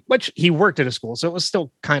 Mm-hmm. Which he worked at a school, so it was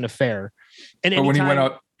still kind of fair. And but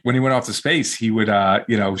when he went off to space, he would,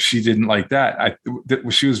 she didn't like that.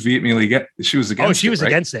 She was vehemently she was against it. Oh, she was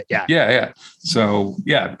against it. Yeah. Yeah. So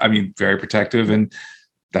yeah, I mean, very protective, and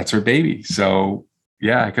that's her baby. So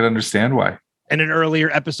yeah, I could understand why. And in earlier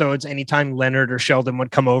episodes, anytime Leonard or Sheldon would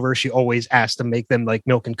come over, she always asked to make them like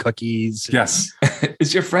milk and cookies. Yes.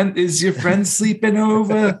 Is your friend sleeping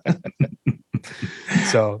over?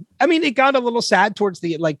 So, I mean, it got a little sad towards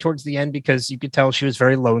the end because you could tell she was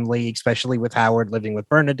very lonely, especially with Howard living with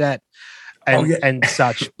Bernadette and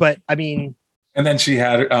such. But I mean, and then she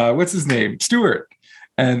had what's his name, Stuart.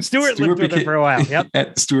 And Stuart lived with her for a while. Yep.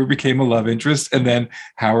 And Stuart became a love interest, and then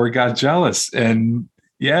Howard got jealous, and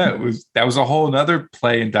that was a whole nother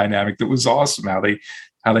play and dynamic that was awesome how they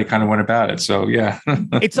kind of went about it. So yeah,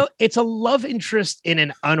 it's a love interest in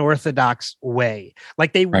an unorthodox way.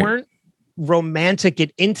 Like they weren't romantic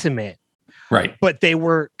and intimate, right? But they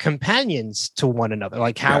were companions to one another.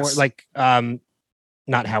 Like Howard,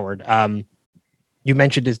 not Howard. You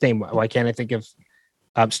mentioned his name. Why can't I think of?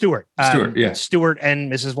 Stuart. Stuart, yeah. Stuart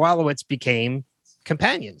and Mrs. Wallowitz became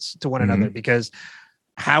companions to one another because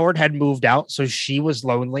Howard had moved out, so she was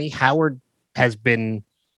lonely. Howard has been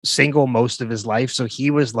single most of his life, so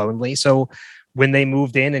he was lonely. So when they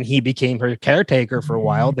moved in and he became her caretaker for a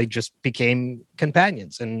while, they just became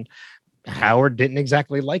companions. And Howard didn't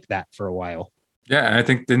exactly like that for a while. Yeah, and I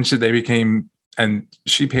think they became, and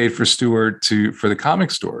she paid for Stuart for the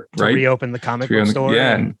comic store, right? To reopen the comic book store.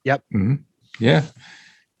 Yeah. Yep. Mm-hmm. Yeah.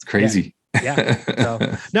 It's crazy. Yeah. So,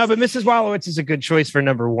 no, but Mrs. Wallowitz is a good choice for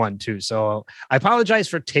number 1 too. So I apologize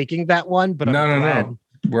for taking that one, but no.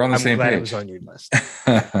 We're on the same page. It was on your list.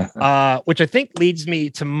 Which I think leads me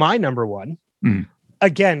to my number 1.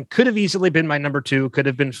 Again, could have easily been my number 2, could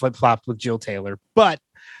have been flip-flopped with Jill Taylor, but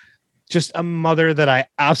just a mother that I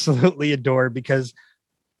absolutely adore because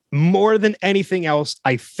more than anything else,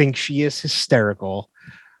 I think she is hysterical.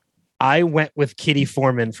 I went with Kitty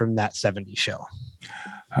Foreman from That 70s Show.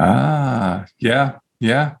 Yeah.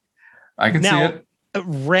 I can see it.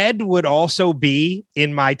 Red would also be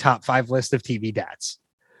in my top 5 list of TV dads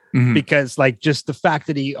because like just the fact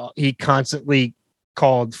that he constantly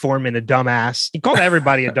called Foreman a dumbass. He called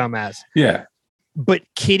everybody a dumbass. Yeah. But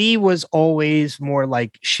Kitty was always more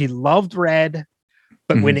like she loved Red,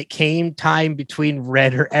 but when it came time between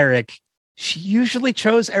Red or Eric, she usually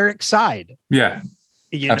chose Eric's side. Yeah.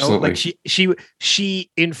 Absolutely. Like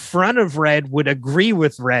she in front of Red would agree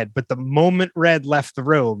with Red, but the moment Red left the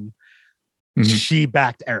room, she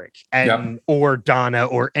backed Eric or Donna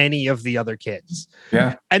or any of the other kids.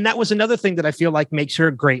 Yeah. And that was another thing that I feel like makes her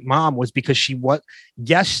a great mom was because she was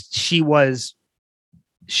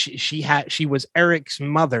Eric's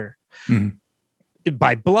mother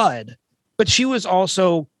by blood, but she was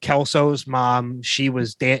also Kelso's mom. She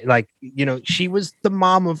was she was the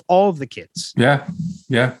mom of all of the kids. Yeah.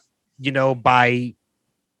 Yeah.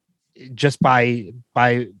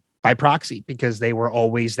 By proxy, because they were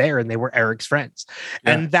always there and they were Eric's friends.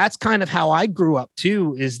 Yeah. And that's kind of how I grew up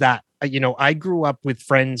too, is that, I grew up with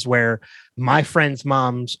friends where my friends'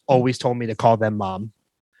 moms always told me to call them mom.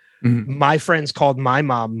 My friends called my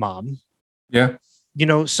mom mom. Yeah.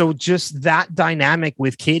 So just that dynamic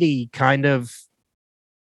with Kitty kind of,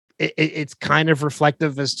 it's kind of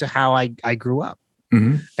reflective as to how I grew up.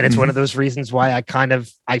 And it's one of those reasons why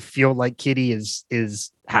I feel like Kitty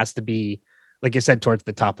has to be, like I said, towards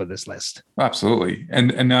the top of this list. Absolutely.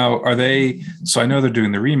 And now are they, so I know they're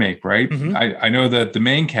doing the remake, right? I know that the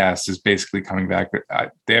main cast is basically coming back, but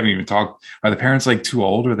they haven't even talked. Are the parents like too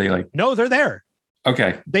old? Or are they like, no, they're there.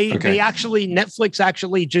 Okay. They actually, Netflix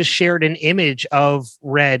actually just shared an image of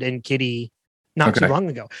Red and Kitty not too long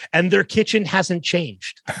ago, and their kitchen hasn't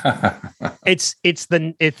changed. I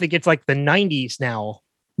think it's like the 90s now,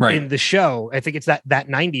 right? In the show, I think it's that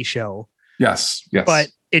 90s show. Yes. But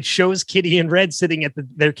it shows Kitty and Red sitting at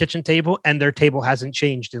their kitchen table, and their table hasn't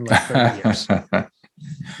changed in like 30 years,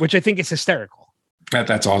 which I think is hysterical.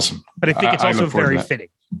 That's awesome. But I think it's also very fitting.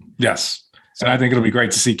 Yes. So, and I think it'll be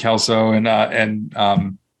great to see Kelso and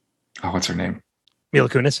what's her name? Mila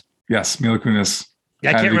Kunis. Yes, Mila Kunis. Yeah,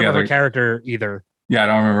 I can't remember her character either. Yeah, I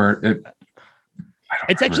don't remember it.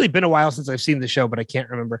 It's actually been a while since I've seen the show, but I can't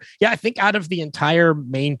remember. Yeah, I think out of the entire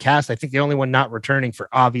main cast, I think the only one not returning for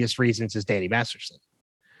obvious reasons is Danny Masterson.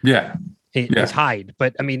 Yeah. It's Hyde.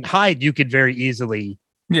 But I mean, Hyde, you could very easily.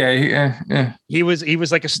 Yeah. He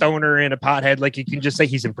was like a stoner and a pothead. Like you can just say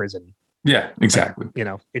he's in prison. Yeah, exactly.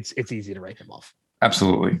 It's easy to write him off.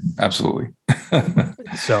 Absolutely.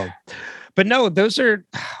 So, but no, those are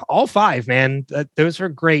all 5, man. Those are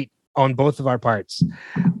great on both of our parts.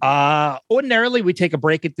 Ordinarily, we take a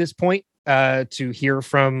break at this point to hear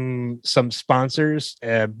from some sponsors.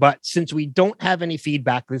 But since we don't have any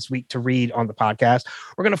feedback this week to read on the podcast,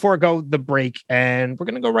 we're going to forego the break and we're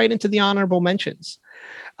going to go right into the honorable mentions.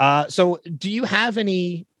 So do you have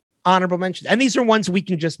any honorable mentions? And these are ones we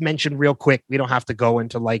can just mention real quick. We don't have to go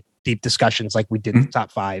into like deep discussions like we did the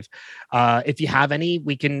top 5. If you have any,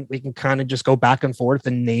 we can kind of just go back and forth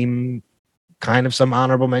and name kind of some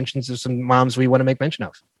honorable mentions of some moms we want to make mention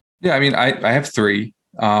of. Yeah, I mean, I have three.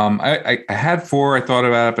 I had four. I thought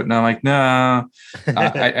about it, but now I'm like, no.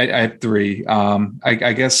 I have three.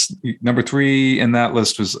 I guess number three in that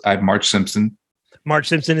list was I have Marge Simpson. Marge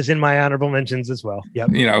Simpson is in my honorable mentions as well.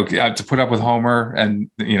 Yep. You know, to put up with Homer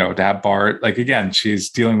and, you know, to have Bart, like, again,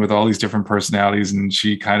 she's dealing with all these different personalities, and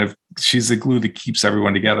she's the glue that keeps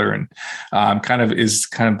everyone together, and kind of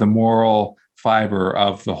the moral fiber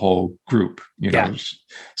of the whole group, you know. Yeah.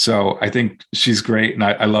 So I think she's great. And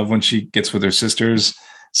I love when she gets with her sisters,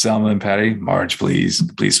 Selma and Patty. Marge, please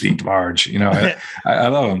speak to Marge. You know, I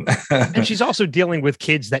love them. And she's also dealing with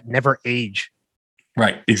kids that never age.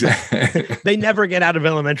 Right, exactly. They never get out of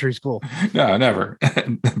elementary school. No, never.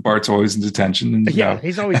 Bart's always in detention. And, yeah,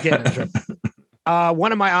 he's always getting in trouble.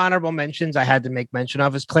 One of my honorable mentions I had to make mention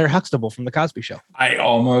of is Claire Huxtable from The Cosby Show. I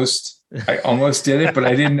almost did it, but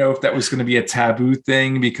I didn't know if that was going to be a taboo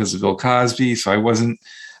thing because of Bill Cosby. So I wasn't.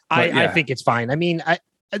 I think it's fine. I mean,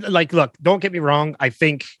 look, don't get me wrong. I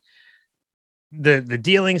think the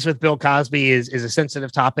dealings with Bill Cosby is a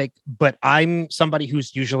sensitive topic, but I'm somebody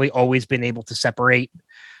who's usually always been able to separate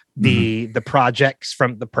the projects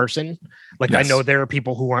from the person. Like, yes. I know there are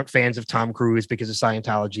people who aren't fans of Tom Cruise because of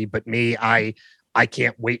Scientology, but me, I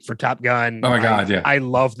can't wait for Top Gun. Oh my God. Yeah. I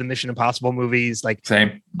love the Mission Impossible movies. Like, same.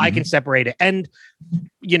 Mm-hmm. I can separate it. And,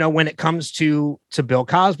 you know, when it comes to Bill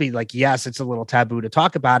Cosby, like, yes, it's a little taboo to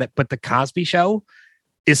talk about it, but the Cosby Show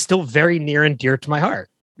is still very near and dear to my heart.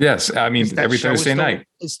 Yes. I mean, every Thursday night.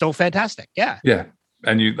 It's still fantastic. Yeah. Yeah.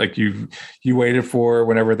 And you waited for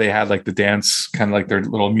whenever they had like the dance, kind of like their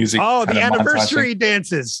little music. Oh, the anniversary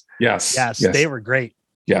dances. Yes. They were great.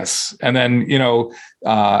 Yes. And then, you know,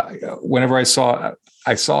 whenever I saw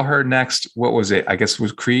her next, what was it? I guess it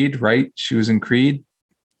was Creed, right? She was in Creed.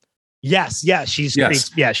 Yes. Yeah. She's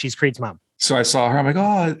Creed's mom. So I saw her. I'm like,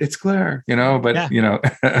 oh, it's Claire, you know, but, you know,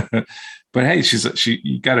 but hey,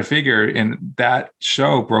 you got to figure, and that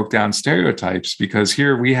show broke down stereotypes, because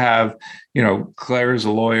here we have, you know, Claire's a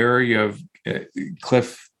lawyer. You have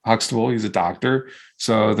Cliff Huxtable. He's a doctor.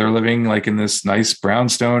 So they're living like in this nice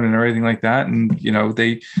brownstone and everything like that. And, you know,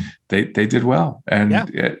 they did well, and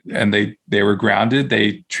they were grounded.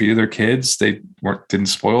 They treated their kids. They didn't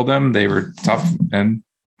spoil them. They were tough. And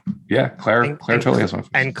yeah, Claire totally has one.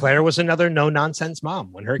 And Claire was another no nonsense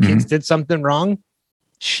mom. When her kids did something wrong,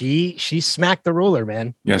 she smacked the ruler,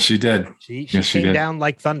 man. Yes, she did. She came down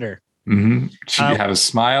like thunder. Mm-hmm. She had a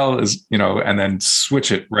smile, as you know, and then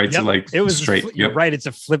switch it right to like it was straight. You're right. It's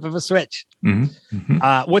a flip of a switch. Mm-hmm.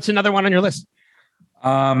 Mm-hmm. What's another one on your list?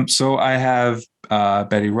 So I have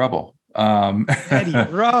Betty Rubble.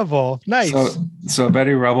 Betty Rubble, nice. So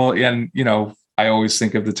Betty Rubble, and you know, I always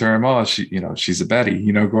think of the term, oh, she's a Betty.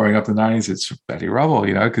 You know, growing up in the 90s, it's Betty Rubble.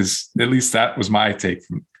 You know, because at least that was my take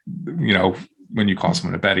from, you know, when you call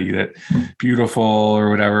someone a Betty, that beautiful or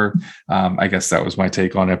whatever. I guess that was my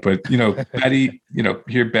take on it. But, you know, Betty, you know,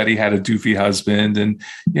 here Betty had a doofy husband, and,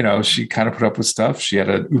 you know, she kind of put up with stuff. She had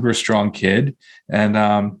an uber strong kid, and,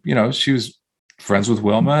 you know, she was friends with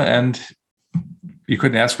Wilma, and you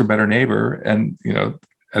couldn't ask for a better neighbor. And, you know,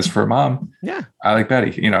 as for a mom, yeah, I like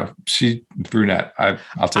Betty. You know, she brunette.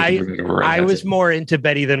 I'll take the brunette over. I was more into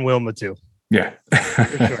Betty than Wilma too. Yeah,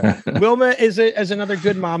 for sure. Wilma is another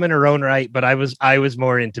good mom in her own right, but I was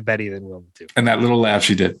more into Betty than Wilma too. And that little laugh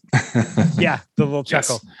she did. Yeah, the little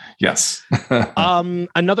chuckle. Yes.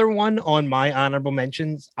 Another one on my honorable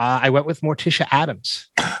mentions. I went with Morticia Addams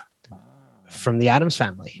from the Addams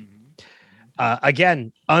Family.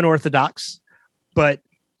 Again, unorthodox, but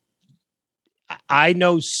I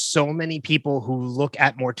know so many people who look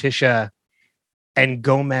at Morticia and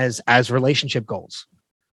Gomez as relationship goals.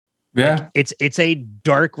 Yeah. Like, it's a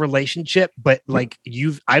dark relationship, but like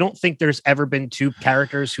I don't think there's ever been two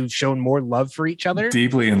characters who've shown more love for each other.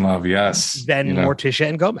 Deeply in love, yes. Than Morticia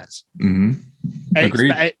and Gomez. Mm-hmm.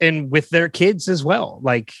 Agreed. And with their kids as well.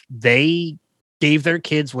 Like, they gave their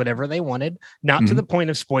kids whatever they wanted, not to the point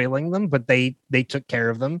of spoiling them, but they took care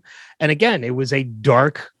of them. And again, it was a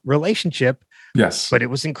dark relationship. Yes. But it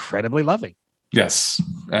was incredibly loving. Yes.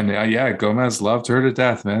 And Gomez loved her to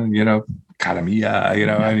death, man. You know, Katamia, you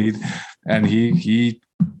know, and he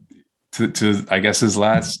to I guess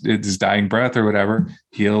his dying breath or whatever,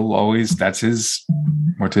 he'll always, that's his,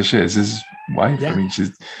 Morticia is his wife. Yeah. I mean,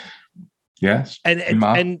 she's, yes.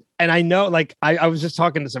 And I know, like, I was just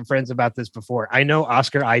talking to some friends about this before. I know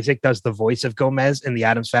Oscar Isaac does the voice of Gomez in the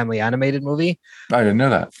Addams Family animated movie. I didn't know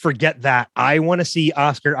that. Forget that. I want to see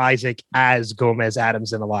Oscar Isaac as Gomez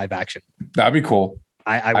Addams in a live action. That'd be cool.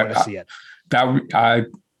 I want to see it.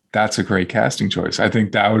 That's a great casting choice. I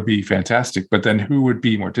think that would be fantastic. But then who would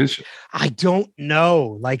be Morticia? I don't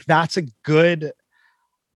know. Like, that's a good,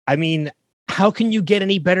 I mean, how can you get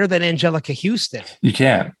any better than Angelica Houston? You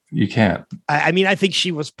can't. I mean, I think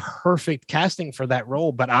she was perfect casting for that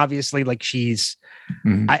role, but obviously, like she's,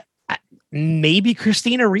 I maybe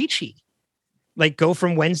Christina Ricci, like go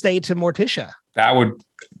from Wednesday to Morticia. That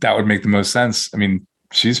would make the most sense. I mean,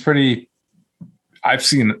 she's pretty. I've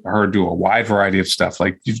seen her do a wide variety of stuff.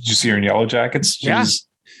 Like, did you see her in Yellow Jackets? She's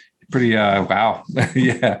pretty. Wow.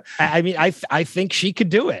 Yeah. I mean, I think she could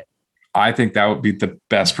do it. I think that would be the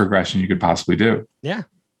best progression you could possibly do. Yeah.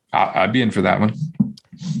 I'd be in for that one.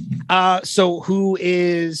 So who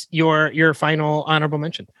is your final honorable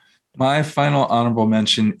mention? My final honorable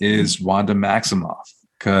mention is Wanda Maximoff,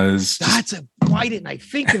 because why didn't I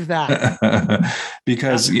think of that?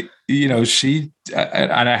 Because she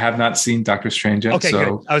and I have not seen Doctor Strange yet. Okay,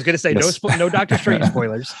 so good. I was going to say no Doctor Strange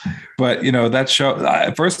spoilers. But that show,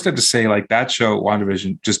 I first had to say, like, that show,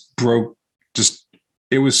 WandaVision, just broke.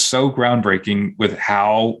 It was so groundbreaking with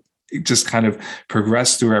how it just kind of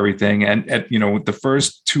progressed through everything. And with the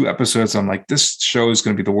first 2 episodes, I'm like, this show is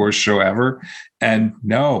going to be the worst show ever. And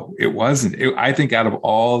no, it wasn't. I think out of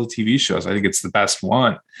all the TV shows, I think it's the best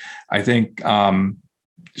one. I think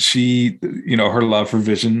she, her love for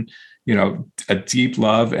Vision, a deep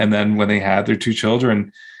love. And then when they had their 2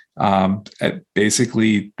 children,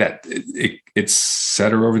 basically it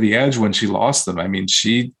set her over the edge when she lost them. I mean,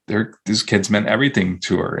 these kids meant everything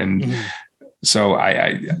to her. And so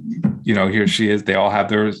I here she is, they all have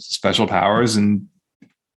their special powers and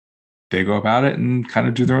they go about it and kind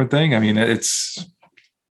of do their own thing. I mean, it's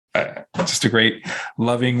just a great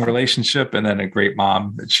loving relationship, and then a great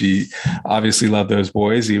mom. She obviously loved those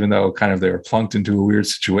boys, even though kind of they were plunked into a weird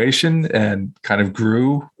situation and kind of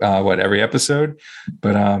grew every episode.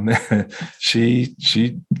 But she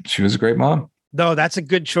was a great mom. No, that's a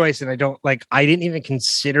good choice. And I didn't even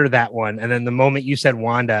consider that one. And then the moment you said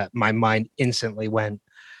Wanda, my mind instantly went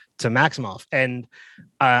to Maximoff. And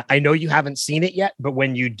I know you haven't seen it yet, but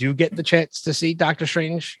when you do get the chance to see Doctor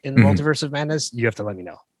Strange in the Multiverse of Madness, you have to let me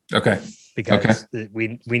know. Okay. Because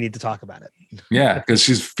we need to talk about it. Yeah, because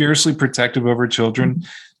she's fiercely protective over children.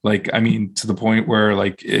 Like, I mean, to the point where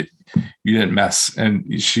you didn't mess,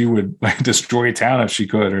 and she would destroy a town if she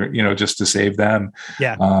could, or just to save them.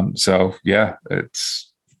 Yeah. So yeah,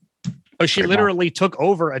 it's. Oh, she literally took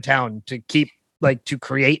over a town to to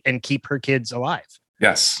create and keep her kids alive.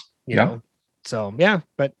 Yes. You know. So yeah,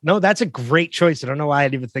 but no, that's a great choice. I don't know why I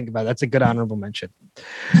didn't even think about it. That's a good honorable mention.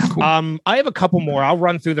 Cool. I have a couple more. I'll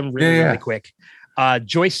run through them really quick.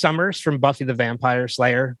 Joyce Summers from Buffy the Vampire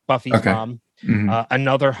Slayer, Buffy's mom.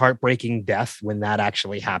 Another heartbreaking death when that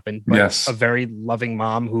actually happened. But a very loving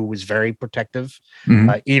mom who was very protective,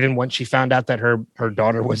 even when she found out that her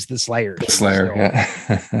daughter was the Slayer.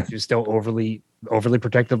 She was still overly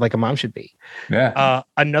protective, like a mom should be. Yeah.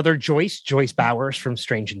 Another Joyce Bowers from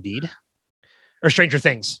Strange Indeed. Or Stranger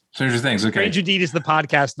Things. Okay. Strange Indeed is the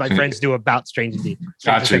podcast my friends do about Strange Indeed.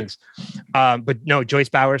 Stranger Things. But no, Joyce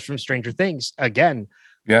Bowers from Stranger Things, again.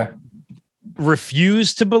 Yeah.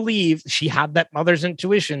 Refused to believe, she had that mother's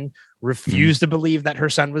intuition, refused to believe that her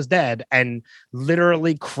son was dead, and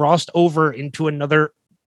literally crossed over into another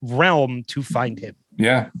realm to find him.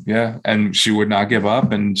 Yeah. Yeah. And she would not give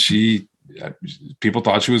up. And people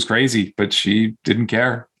thought she was crazy, but she didn't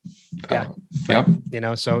care.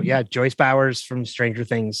 So Joyce Bowers from Stranger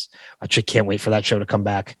Things. I actually can't wait for that show to come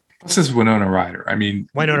back. This is Winona Ryder. I mean,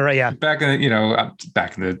 back in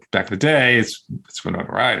the day, it's Winona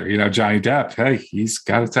Ryder. Johnny Depp. Hey, he's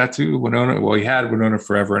got a tattoo. Winona. Well, he had Winona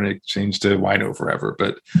Forever, and it changed to Wino Forever.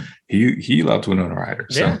 But he loved Winona Ryder.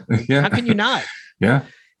 So how can you not? Yeah.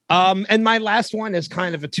 And my last one is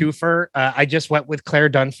kind of a twofer. I just went with Claire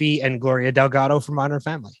Dunphy and Gloria Delgado from Modern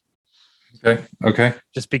Family. Okay.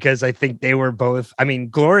 Just because I think they were both. I mean,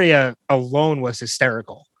 Gloria alone was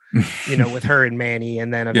hysterical. With her and Manny,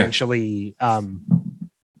 and then eventually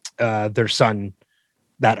their son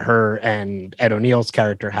that her and Ed O'Neill's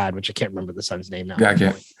character had, which I can't remember the son's name now. Yeah,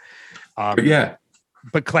 I can't.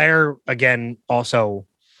 But Claire, again, also,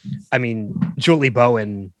 I mean, Julie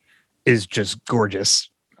Bowen is just gorgeous.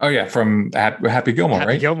 Oh yeah, from Happy Gilmore, right?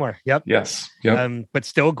 Happy Gilmore, yep. Yes, yep. But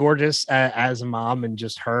still gorgeous as a mom, and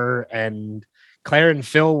just her and Claire and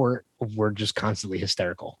Phil were just constantly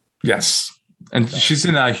hysterical. Yes. And she's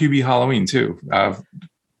in Hubie Halloween too.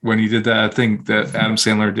 When he did that thing that Adam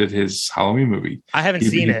Sandler did his Halloween movie. I haven't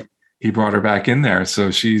seen it. He brought her back in there.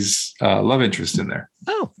 So she's love interest in there.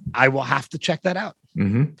 Oh, I will have to check that out.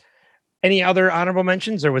 Mm-hmm. Any other honorable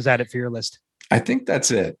mentions, or was that it for your list? I think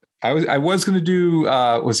that's it. I was going to do,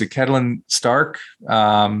 was it Catelyn Stark?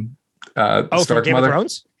 From Game of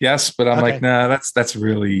Thrones? Yes, but I'm like, nah, that's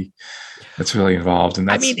really... that's really involved. And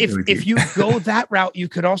that's if you go that route, you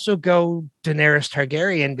could also go Daenerys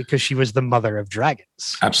Targaryen because she was the mother of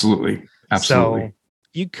dragons. Absolutely. So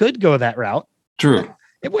you could go that route. True.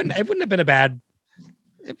 It wouldn't have been a bad.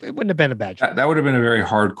 It wouldn't have been a bad choice. That would have been a very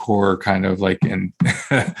hardcore kind of like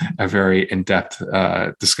a very in-depth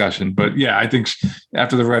discussion. But yeah, I think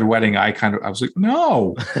after the Red Wedding, I was like,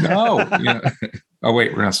 no. Oh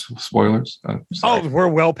wait, we're not spoilers. We're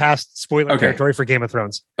well past spoiler territory for Game of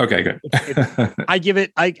Thrones. Okay, good. I give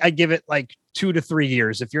it like 2 to 3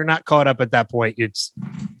 years. If you're not caught up at that point,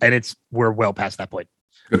 we're well past that point.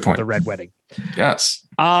 Good point. The Red Wedding. Yes.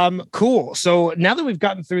 Cool. So now that we've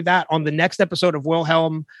gotten through that, on the next episode of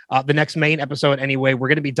Wilhelm, the next main episode anyway, we're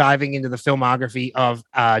going to be diving into the filmography of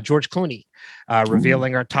George Clooney,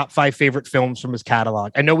 revealing our top 5 favorite films from his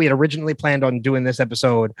catalog. I know we had originally planned on doing this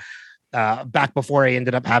episode back before I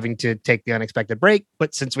ended up having to take the unexpected break,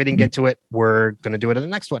 but since we didn't get to it, we're going to do it in the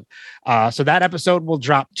next one. So that episode will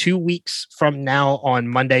drop 2 weeks from now on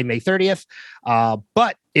Monday, May 30th.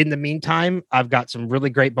 But in the meantime, I've got some really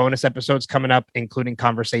great bonus episodes coming up, including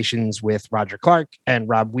conversations with Roger Clark and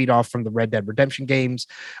Rob Wiedoff from the Red Dead Redemption games.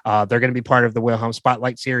 They're going to be part of the Wilhelm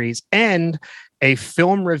Spotlight series, and a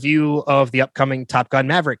film review of the upcoming Top Gun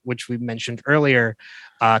Maverick, which we mentioned earlier,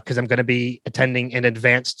 because I'm going to be attending an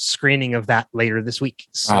advanced screening of that later this week.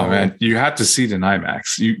 So, oh man, you have to see it in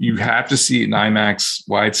IMAX. You have to see it in IMAX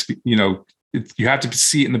widescreen. You have to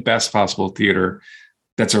see it in the best possible theater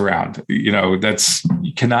that's around.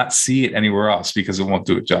 You cannot see it anywhere else because it won't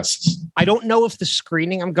do it justice. I don't know if the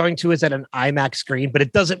screening I'm going to is at an IMAX screen, but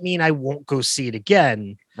it doesn't mean I won't go see it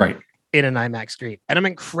again. Right. In an IMAX screen. And I'm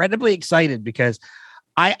incredibly excited because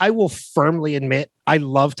I will firmly admit I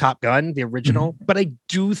love Top Gun, the original, but I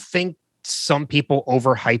do think some people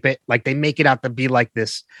overhype it. Like they make it out to be like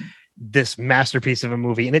this masterpiece of a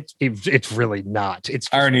movie, and it's really not. It's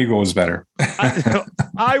just, Iron Eagle was better.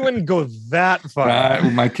 I wouldn't go that far.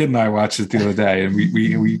 My kid and I watched it the other day, and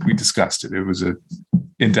we discussed it. It was an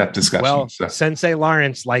in-depth discussion. Well, Sensei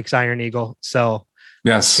Lawrence likes Iron Eagle, so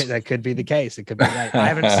yes, that could be the case. It could be right. I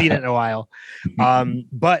haven't seen it in a while,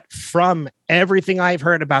 but from everything I've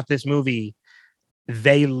heard about this movie,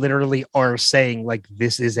 they literally are saying like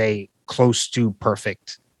this is a close to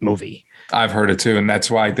perfect movie. I've heard it too, and that's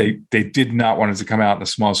why they did not want it to come out in a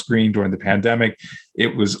small screen during the pandemic.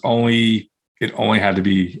 It only had to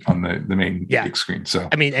be on the main big screen. So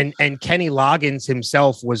I mean, and Kenny Loggins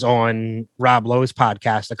himself was on Rob Lowe's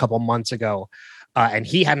podcast a couple months ago, and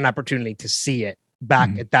he had an opportunity to see it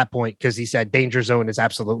back at that point because he said Danger Zone is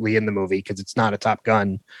absolutely in the movie because it's not a Top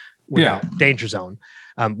Gun without Danger Zone.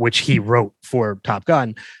 Which he wrote for Top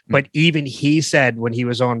Gun. But even he said when he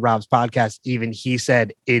was on Rob's podcast, even he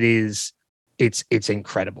said it's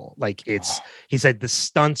incredible. Like he said the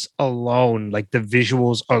stunts alone, like the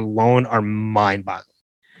visuals alone are mind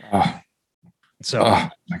boggling.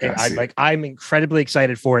 I'm incredibly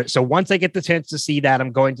excited for it. So once I get the chance to see that,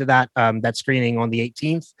 I'm going to that screening on the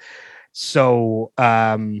 18th. So,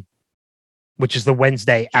 which is the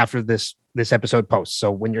Wednesday after this episode posts. So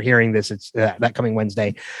when you're hearing this, it's that coming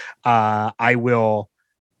Wednesday. I will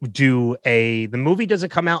do the movie doesn't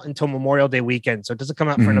come out until Memorial Day weekend. So it doesn't come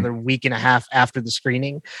out for another week and a half after the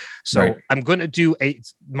screening. So I'm going to do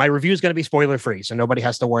my review is going to be spoiler free. So nobody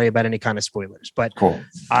has to worry about any kind of spoilers, but cool.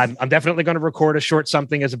 I'm definitely going to record a short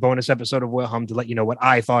something as a bonus episode of Wilhelm to let you know what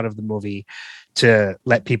I thought of the movie, to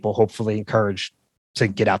let people hopefully encourage to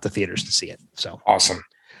get out to theaters to see it. So awesome.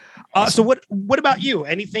 So what about you?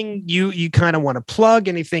 Anything you kind of want to plug?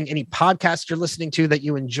 Any podcasts you're listening to that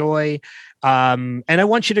you enjoy? And I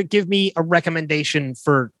want you to give me a recommendation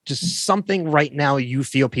for just something right now you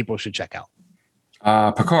feel people should check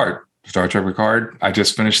out. Picard, Star Trek Picard. I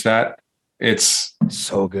just finished that. It's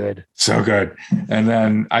so good. So good. And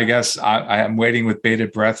then I guess I am waiting with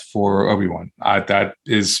bated breath for Obi-Wan. That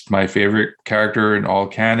is my favorite character in all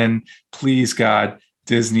canon. Please, God,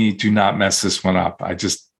 Disney, do not mess this one up.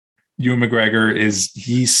 Ewan McGregor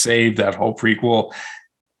he saved that whole prequel,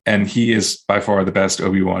 and he is by far the best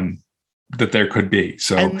Obi-Wan that there could be.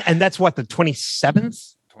 So, and that's what, the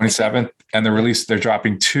 27th, and they're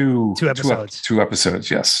dropping two episodes.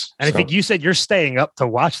 Yes. And I think you said you're staying up to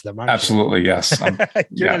watch them. Absolutely. Yes.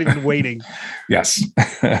 You're not even waiting. Yes.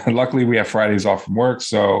 Luckily we have Fridays off from work.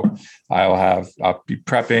 So I'll be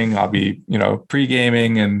prepping, I'll be,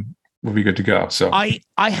 pre-gaming, and we'll be good to go. So I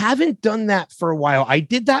haven't done that for a while. I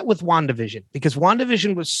did that with WandaVision because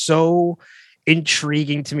WandaVision was so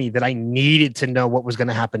intriguing to me that I needed to know what was going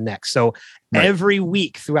to happen next. So every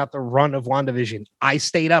week throughout the run of WandaVision, I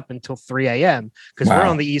stayed up until 3 a.m. because we're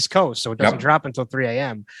on the East Coast, so it doesn't drop until 3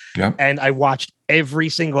 a.m. And I watched every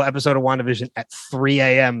single episode of WandaVision at 3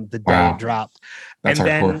 a.m. the day it dropped. That's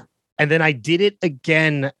and then I did it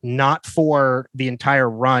again, not for the entire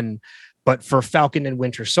run, but for Falcon and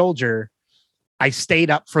Winter Soldier. I stayed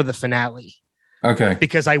up for the finale. Okay.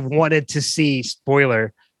 Because I wanted to see,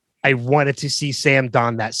 spoiler, I wanted to see Sam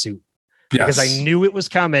don that suit. Because I knew it was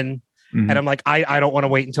coming. And I'm like, I don't want to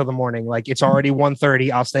wait until the morning. Like, it's already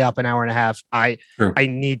 1:30. I'll stay up an hour and a half. I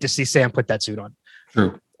need to see Sam put that suit on.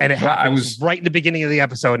 True. And it happened right in the beginning of the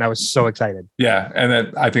episode, and I was so excited. Yeah. And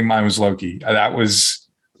then I think mine was Loki. That was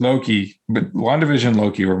Loki, but WandaVision and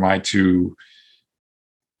Loki were my two.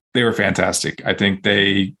 They were fantastic. I think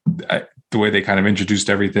the way they kind of introduced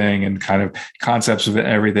everything and kind of concepts of it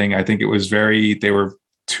and everything, I think it was they were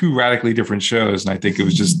two radically different shows. And I think it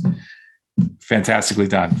was just fantastically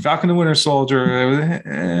done. Falcon and Winter Soldier,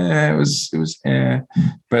 it was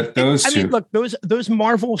but those two. I mean, look, those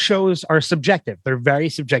Marvel shows are subjective. They're very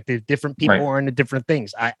subjective. Different people are into different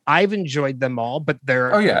things. I've enjoyed them all, but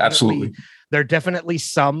absolutely. There are definitely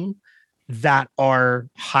some that are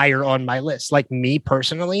higher on my list. Like me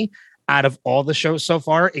personally, out of all the shows so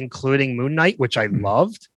far, including Moon Knight, which I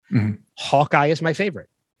loved, Hawkeye is my favorite.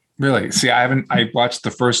 Really? See, I watched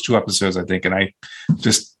the first 2 episodes, I think, and I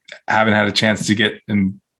just haven't had a chance to get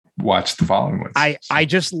and watch the following ones. I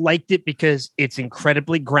just liked it because it's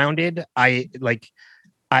incredibly grounded. I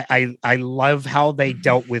love how they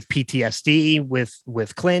dealt with PTSD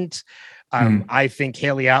with Clint. I think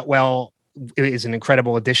Haley Atwell is an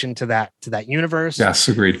incredible addition to that universe. Yes,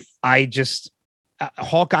 agreed.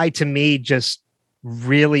 Hawkeye to me just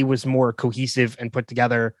really was more cohesive and put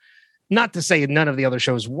together. Not to say none of the other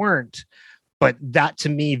shows weren't, but that to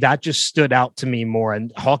me, that just stood out to me more.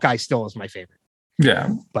 And Hawkeye still is my favorite.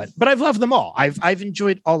 Yeah. But I've loved them all. I've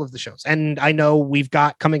enjoyed all of the shows. And I know we've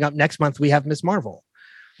got coming up next month, we have Ms. Marvel.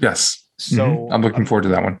 Yes. So I'm looking forward to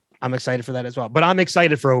that one. I'm excited for that as well. But I'm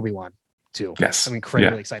excited for Obi-Wan too. Yes. I'm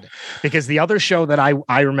incredibly excited because the other show that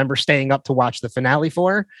I remember staying up to watch the finale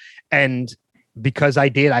for, and because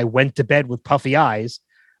I went to bed with puffy eyes,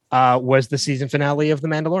 was the season finale of The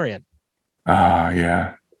Mandalorian.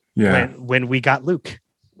 Yeah. When we got Luke.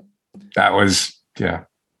 That was,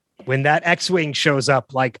 when that X-Wing shows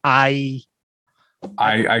up, like I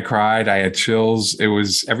cried. I had chills. It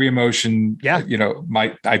was every emotion. Yeah.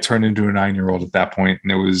 I turned into a 9-year-old at that point,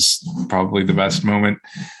 and it was probably the best moment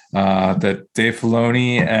that Dave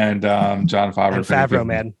Filoni and Jon Favreau.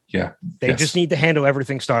 Man. Yeah. They just need to handle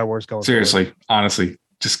everything Star Wars going Seriously, forward. honestly,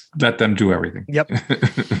 just let them do everything. Yep.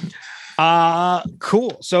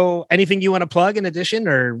 Cool. So anything you want to plug in addition,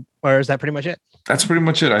 or is that pretty much it? That's pretty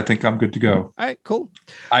much it. I think I'm good to go. All right, cool.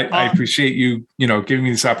 I appreciate you, giving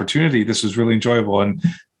me this opportunity. This was really enjoyable. And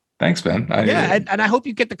thanks, Ben. And I hope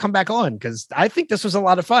you get to come back on, because I think this was a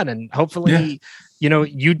lot of fun. And hopefully,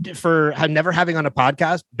 you for never having been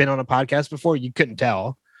on a podcast before, you couldn't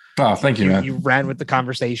tell. Oh, thank you, man. You ran with the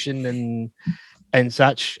conversation and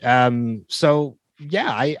such. So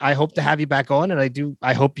yeah, I hope to have you back on, and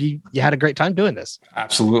I hope you had a great time doing this.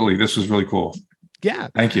 Absolutely. This was really cool. Yeah.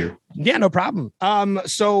 Thank you. Yeah, no problem.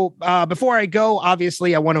 So before I go,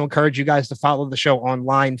 obviously, I want to encourage you guys to follow the show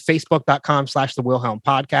online, facebook.com/The Wilhelm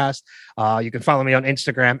Podcast. You can follow me on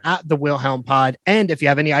Instagram @The Wilhelm Pod. And if you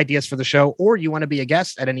have any ideas for the show, or you want to be a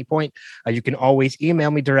guest at any point, you can always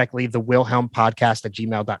email me directly,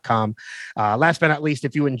 thewilhelmpodcast@gmail.com. Last but not least,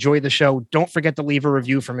 if you enjoy the show, don't forget to leave a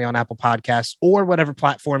review for me on Apple Podcasts or whatever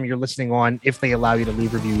platform you're listening on, if they allow you to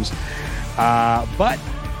leave reviews.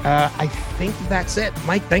 I think that's it.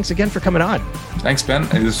 Mike, thanks again for coming on. Thanks, Ben.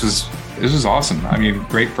 This was awesome. I mean,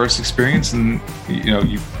 great first experience, and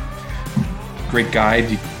you great guide.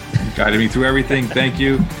 You guided me through everything. Thank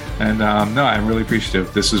you. And no, I'm really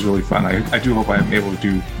appreciative. This was really fun. I do hope I'm able to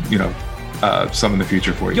do some in the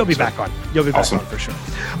future for you. You'll be back on. You'll be back awesome. on for sure.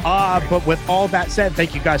 But with all that said,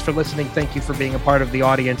 thank you guys for listening. Thank you for being a part of the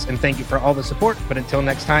audience, and thank you for all the support. But until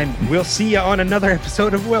next time, we'll see you on another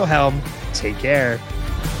episode of Wilhelm. Take care.